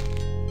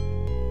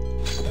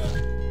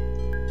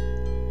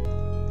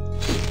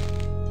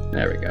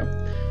 There we go.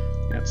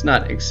 That's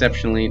not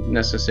exceptionally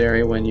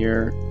necessary when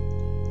your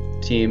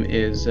team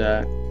is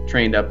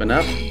trained up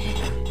enough.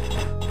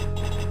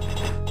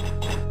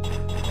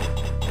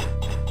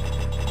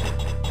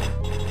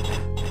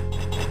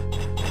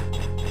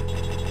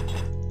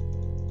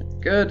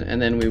 Good,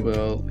 and then we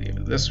will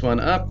leave this one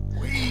up,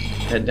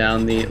 head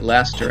down the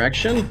last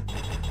direction.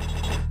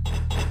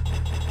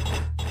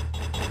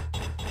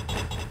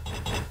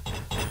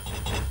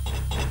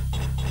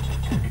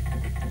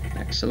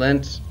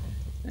 Excellent.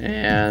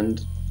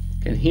 And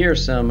can hear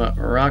some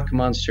rock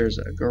monsters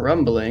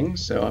grumbling,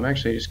 so I'm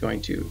actually just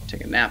going to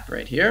take a nap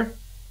right here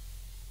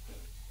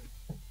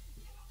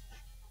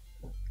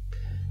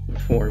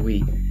before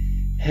we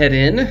head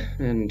in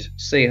and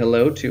say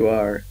hello to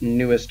our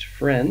newest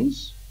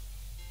friends.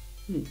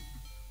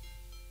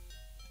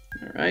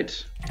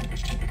 Alright,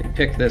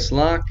 pick this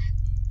lock,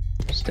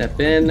 step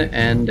in,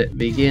 and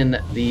begin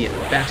the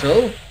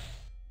battle.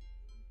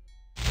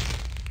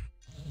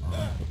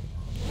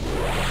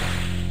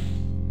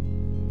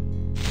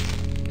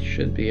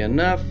 Should be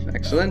enough.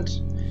 Excellent.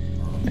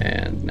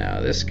 And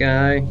now this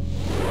guy.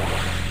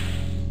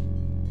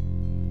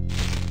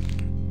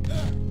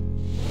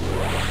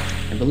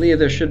 I believe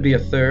there should be a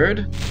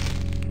third.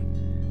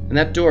 And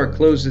that door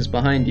closes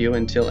behind you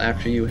until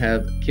after you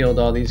have killed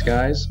all these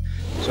guys.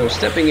 So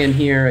stepping in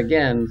here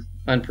again,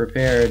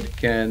 unprepared,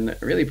 can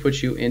really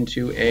put you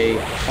into a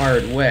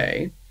hard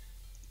way.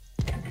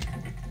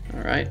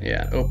 Alright,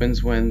 yeah, it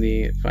opens when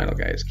the final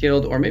guy is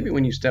killed, or maybe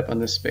when you step on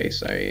this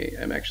space. I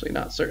am actually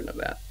not certain of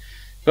that.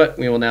 But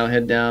we will now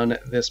head down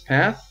this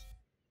path.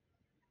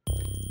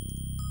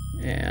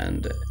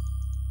 And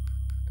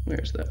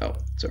where's the... oh,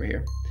 it's over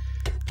here.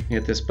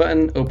 Hit this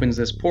button, opens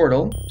this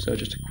portal. So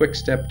just a quick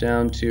step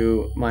down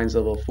to Mines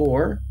Level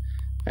 4.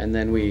 And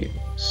then we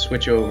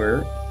switch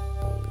over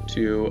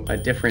to a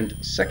different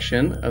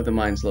section of the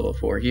Mines Level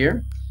 4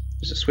 here.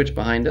 There's a switch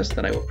behind us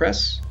that I will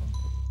press.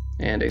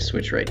 And a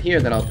switch right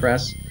here that I'll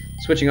press.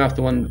 Switching off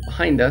the one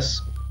behind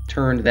us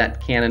turned that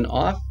cannon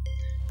off.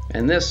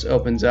 And this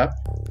opens up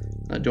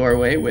a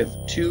doorway with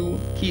 2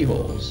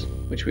 keyholes,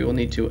 which we will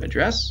need to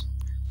address.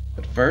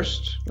 But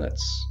first,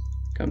 let's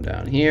come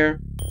down here.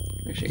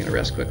 I'm actually going to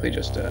rest quickly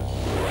just to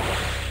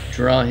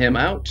draw him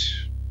out.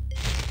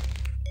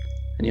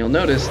 And you'll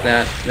notice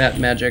that that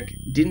magic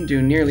didn't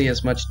do nearly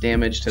as much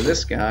damage to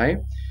this guy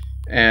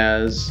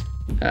as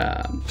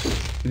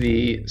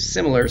the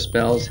similar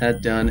spells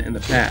had done in the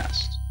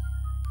past.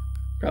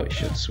 Probably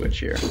should switch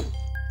here,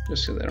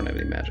 just because I don't have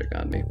any magic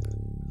on me.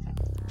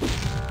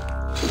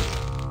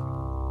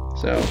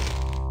 So,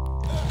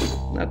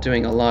 not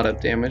doing a lot of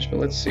damage, but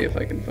let's see if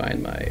I can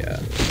find my...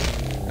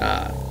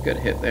 good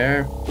hit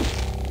there.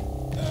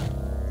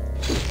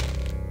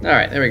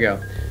 Alright, there we go.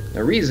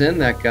 The reason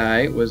that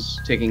guy was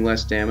taking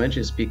less damage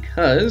is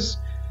because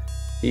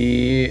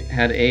he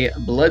had a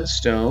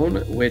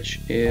bloodstone, which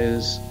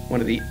is one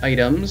of the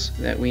items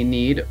that we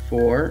need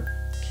for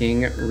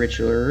King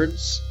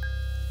Richard's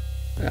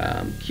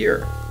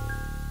cure.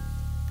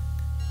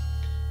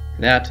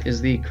 That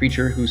is the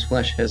creature whose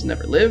flesh has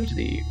never lived,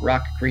 the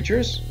rock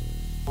creatures.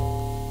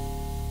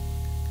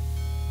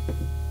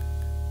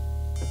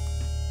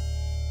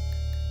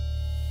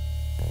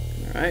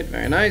 Alright,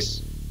 very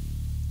nice.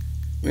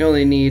 We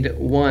only need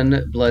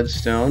 1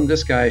 bloodstone.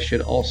 This guy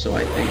should also,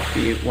 I think,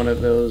 be one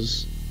of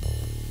those...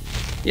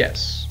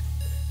 yes.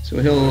 So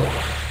he'll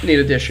need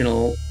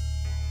additional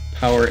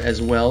power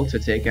as well to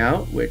take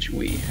out, which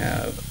we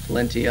have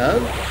plenty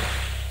of.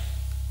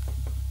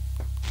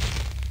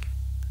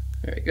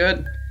 Very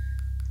good.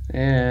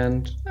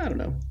 And, I don't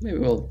know, maybe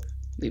we'll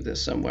leave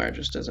this somewhere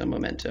just as a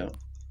memento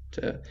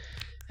to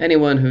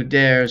anyone who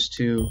dares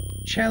to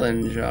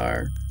challenge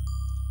our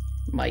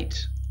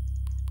might.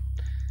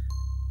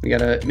 We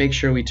gotta make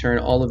sure we turn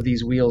all of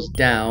these wheels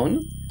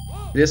down.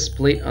 This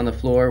plate on the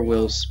floor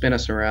will spin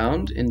us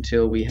around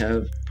until we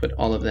have put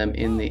all of them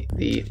in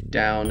the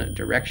down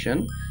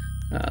direction.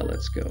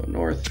 Let's go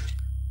north.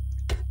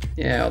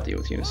 Yeah, I'll deal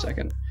with you in a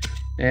second.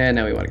 And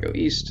now we want to go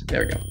east.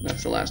 There we go.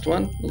 That's the last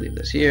one. We'll leave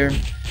this here.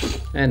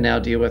 And now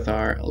deal with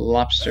our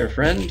lobster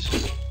friend.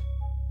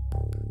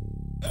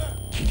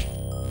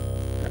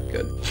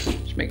 Good.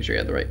 Just making sure you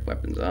have the right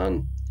weapons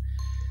on.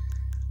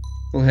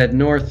 We'll head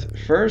north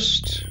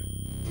first.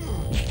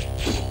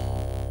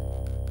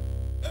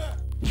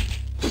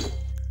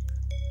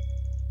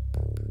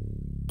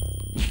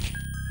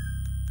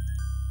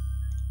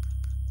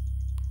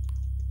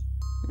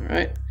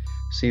 Alright.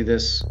 See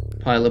this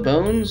pile of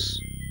bones?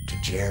 To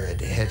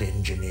Jared, head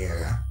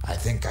engineer. I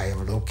think I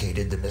have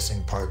located the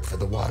missing part for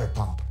the water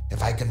pump.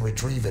 If I can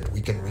retrieve it,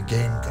 we can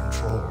regain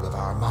control of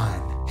our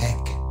mine.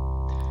 Hank.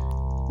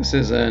 This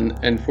is an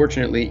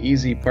unfortunately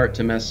easy part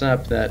to mess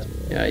up that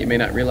you may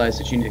not realize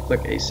that you need to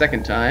click a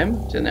second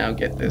time to now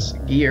get this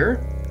gear.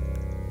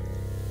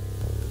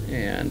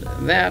 And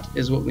that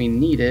is what we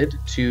needed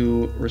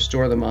to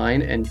restore the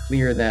mine and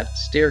clear that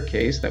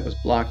staircase that was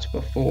blocked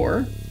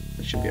before.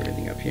 That should be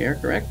everything up here,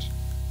 correct?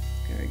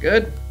 Very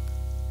good.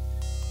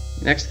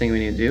 Next thing we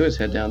need to do is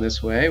head down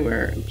this way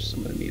where, oops,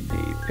 I'm going to need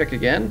the pick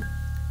again.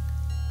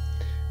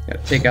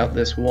 Got to take out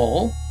this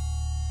wall.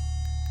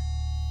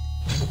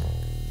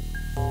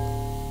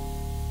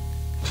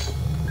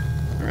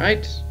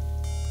 Alright.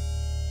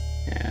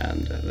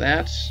 And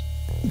that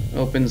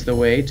opens the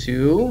way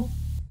to...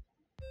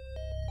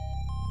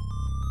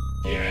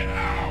 Get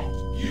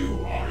out!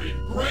 You are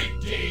in great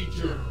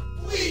danger!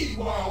 Flee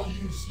while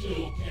you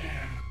still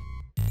can!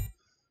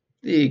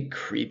 The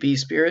creepy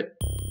spirit,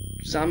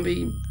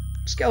 zombie,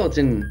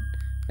 skeleton,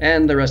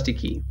 and the rusty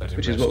key,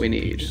 which is what we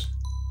need.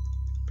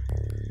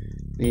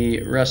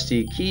 The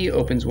rusty key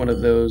opens one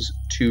of those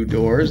 2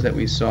 doors that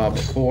we saw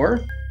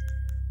before.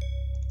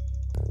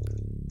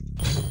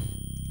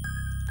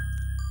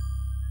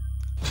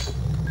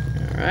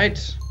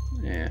 Alright,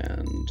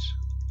 and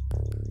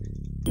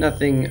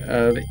nothing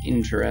of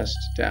interest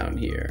down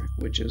here,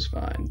 which is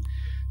fine.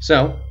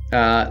 So,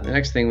 the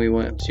next thing we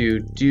want to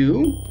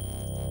do...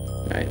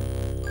 Right.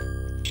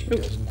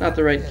 Oops, not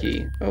the right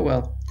key. Oh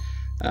well.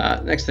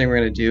 Next thing we're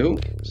going to do,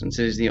 since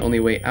it is the only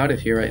way out of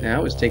here right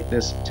now, is take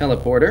this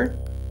teleporter,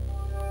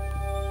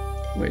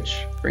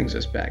 which brings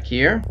us back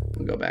here.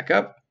 We'll go back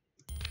up.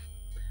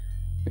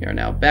 We are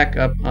now back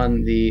up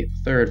on the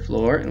 3rd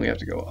floor, and we have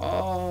to go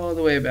all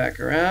the way back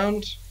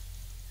around.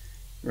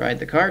 Ride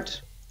the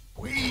cart.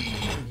 Whee!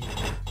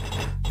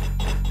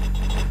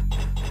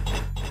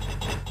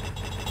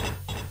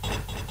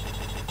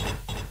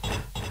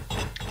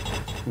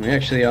 We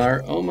actually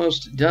are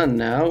almost done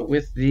now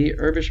with the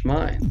Urbish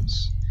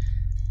Mines.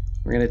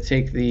 We're going to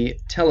take the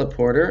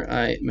teleporter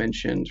I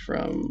mentioned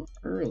from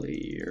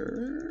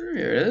earlier.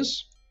 Here it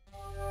is.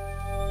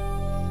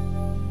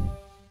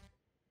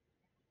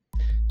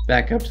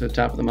 back up to the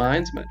top of the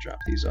mines. I'm going to drop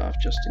these off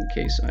just in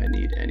case I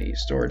need any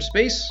storage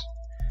space.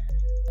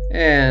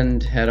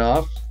 And head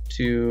off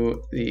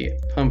to the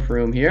pump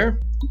room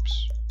here.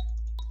 Oops.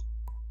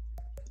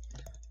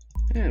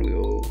 And we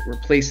will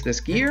replace this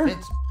gear. It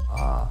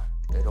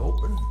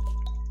opened.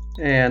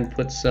 And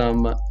put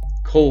some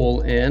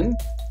coal in.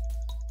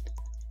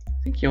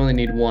 I think you only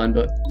need one,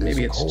 but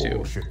maybe it's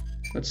two.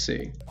 Let's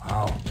see.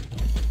 Wow,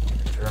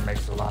 it sure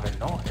makes a lot of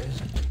noise.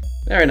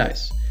 Very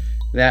nice.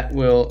 That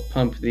will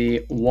pump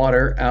the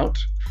water out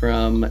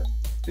from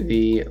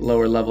the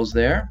lower levels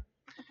there.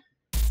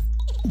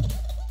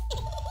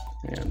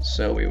 And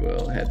so we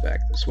will head back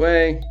this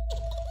way.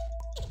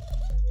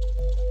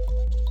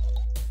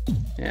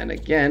 And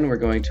again, we're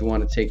going to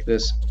want to take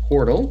this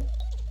portal.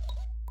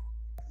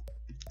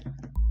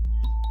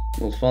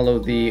 We'll follow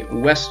the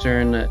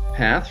western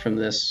path from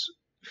this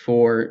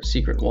 4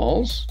 secret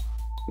walls.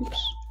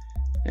 Oops.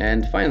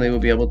 And finally, we'll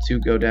be able to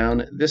go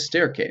down this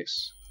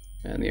staircase.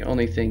 And the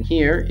only thing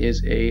here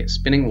is a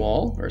spinning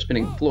wall, or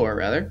spinning floor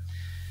rather,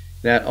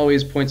 that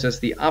always points us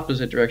the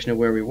opposite direction of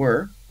where we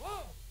were.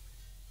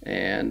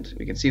 And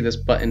we can see this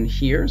button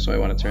here, so I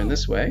want to turn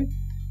this way.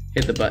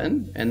 Hit the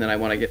button, and then I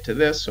want to get to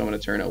this, so I'm going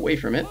to turn away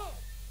from it.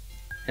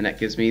 And that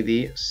gives me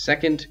the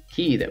second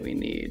key that we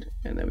need.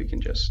 And then we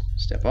can just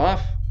step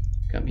off,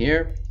 come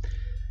here.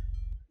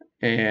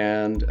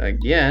 And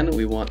again,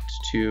 we want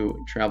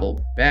to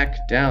travel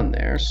back down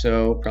there,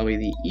 so probably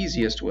the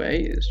easiest way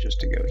is just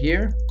to go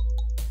here,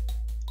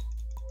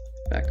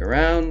 back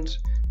around,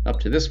 up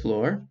to this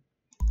floor,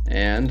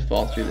 and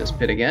fall through this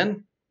pit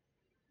again.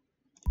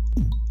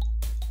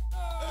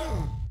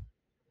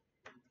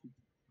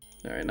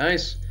 Very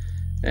nice.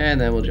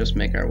 And then we'll just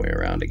make our way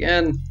around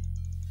again.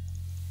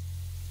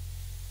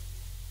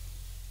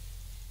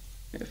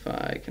 If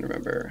I can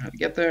remember how to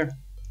get there.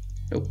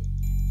 Nope.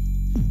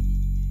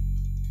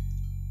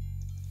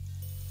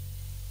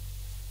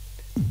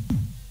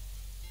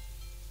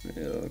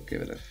 We'll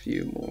give it a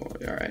few more.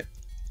 All right.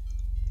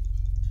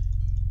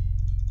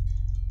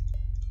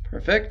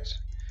 Perfect.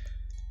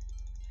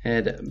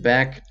 Head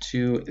back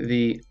to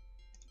the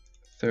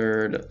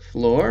 3rd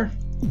floor.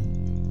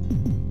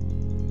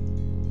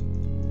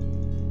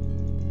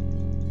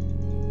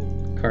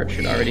 Cart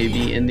should already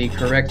be in the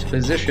correct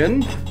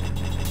position.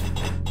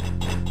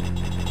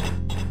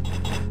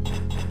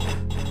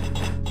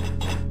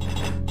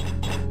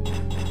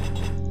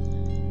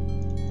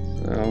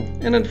 So,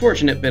 an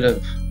unfortunate bit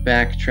of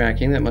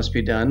backtracking that must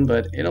be done,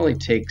 but it only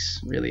takes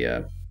really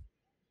a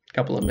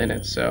couple of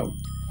minutes, so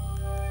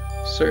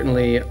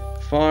certainly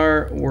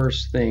far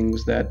worse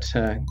things that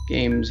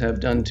games have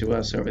done to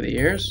us over the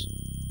years.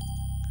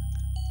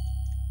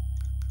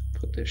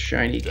 Put this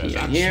shiny key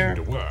in here.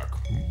 Seem to work,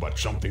 but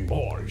something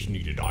more is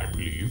needed, I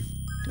believe.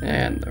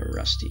 And the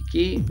rusty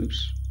key.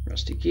 Oops,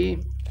 rusty key.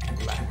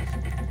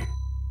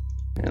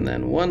 And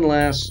then one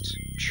last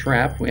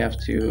trap we have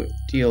to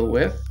deal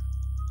with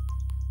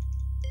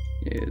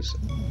is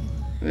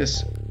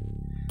this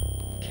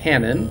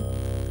cannon.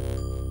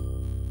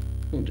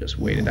 We'll just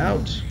wait it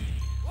out.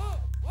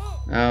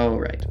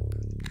 Alright.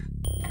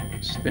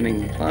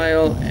 Spinning the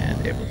pile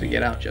and able to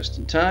get out just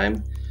in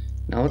time.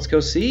 Now let's go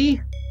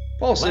see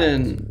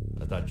Paulson.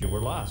 I thought you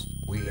were lost.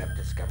 We have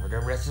discovered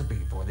a recipe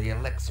for the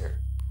elixir.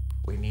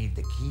 We need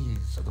the keys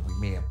so that we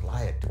may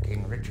apply it to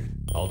King Richard.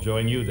 I'll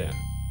join you then.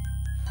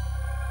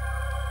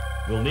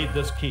 We'll need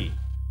this key.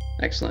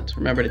 Excellent.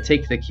 Remember to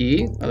take the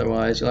key,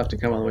 otherwise you'll have to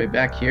come all the way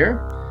back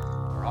here.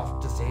 We're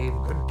off to save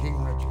good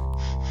King Richard.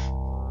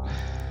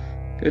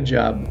 Good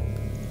job.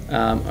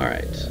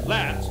 Alright.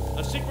 Lads,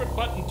 a secret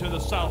button to the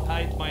south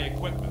hides my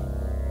equipment.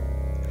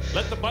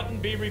 Let the button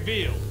be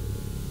revealed.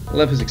 I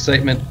love his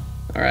excitement.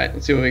 Alright,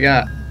 let's see what we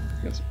got.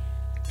 Got some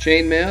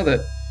chainmail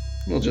that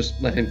we'll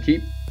just let him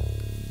keep.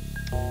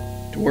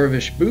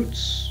 Dwarvish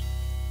boots.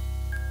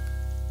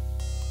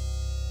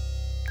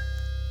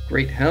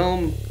 Great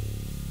helm.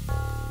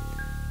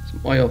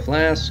 Some oil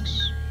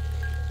flasks.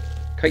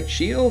 Kite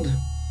shield.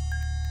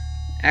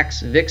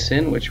 Axe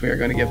Vixen, which we are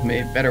going to give him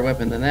a better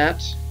weapon than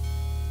that.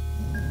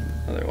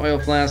 Another oil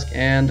flask,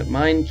 and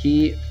mine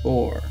key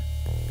 4.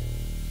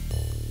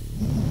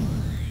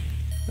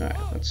 Alright,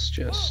 let's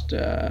just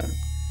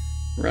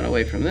run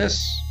away from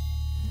this.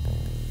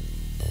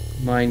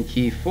 Mine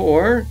key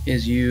 4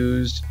 is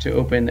used to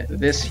open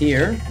this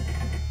here.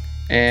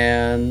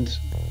 And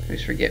I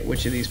always forget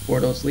which of these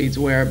portals leads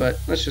where, but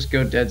let's just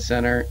go dead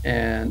center.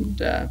 And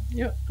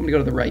yeah, I'm going to go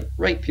to the right.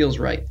 Right feels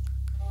right.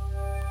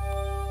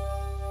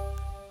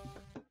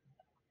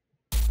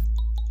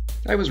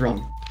 I was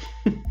wrong.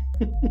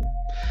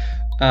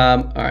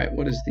 Alright,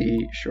 what is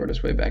the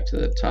shortest way back to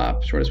the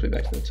top? Shortest way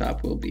back to the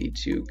top will be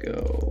to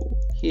go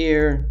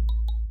here.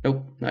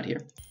 Nope, not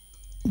here.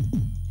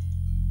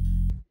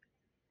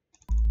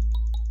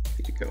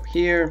 We could go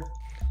here.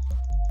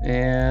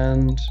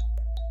 And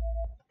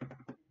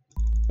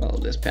follow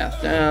this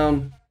path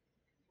down.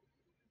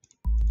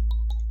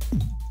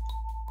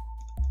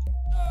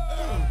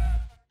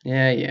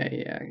 Yeah,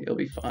 you'll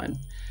be fine.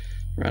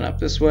 Run up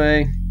this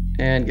way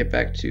and get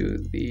back to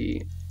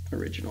the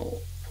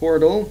original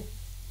portal.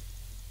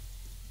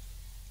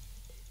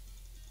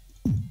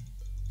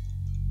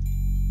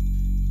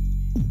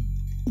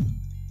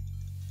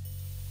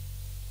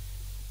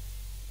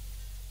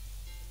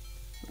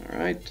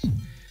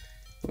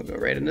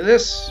 right into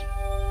this.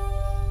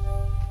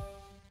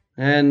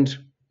 And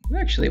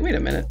actually, wait a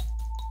minute.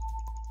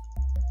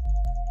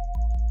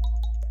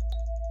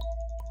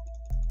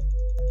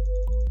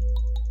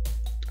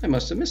 I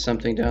must have missed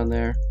something down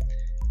there.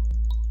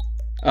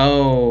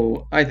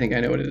 Oh, I think I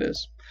know what it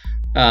is.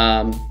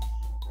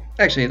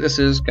 Actually, this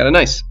is kind of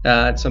nice.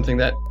 It's something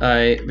that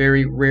I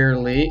very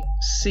rarely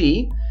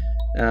see,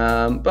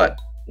 but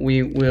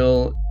we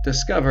will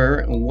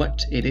discover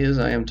what it is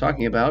I am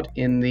talking about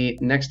in the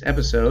next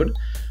episode,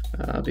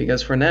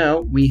 because for now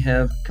we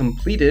have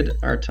completed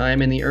our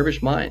time in the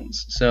Urbish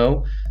Mines.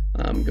 So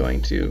I'm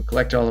going to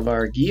collect all of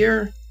our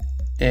gear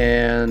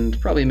and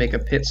probably make a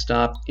pit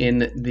stop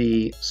in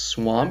the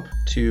swamp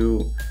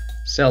to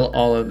sell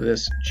all of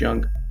this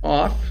junk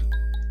off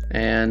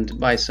and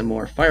buy some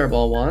more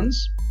fireball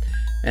wands.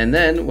 And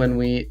then when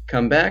we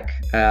come back,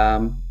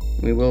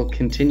 we will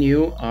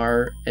continue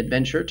our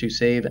adventure to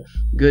save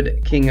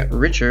good King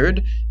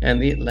Richard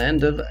and the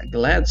land of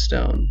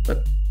Gladstone.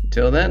 But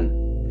until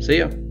then, see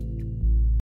ya.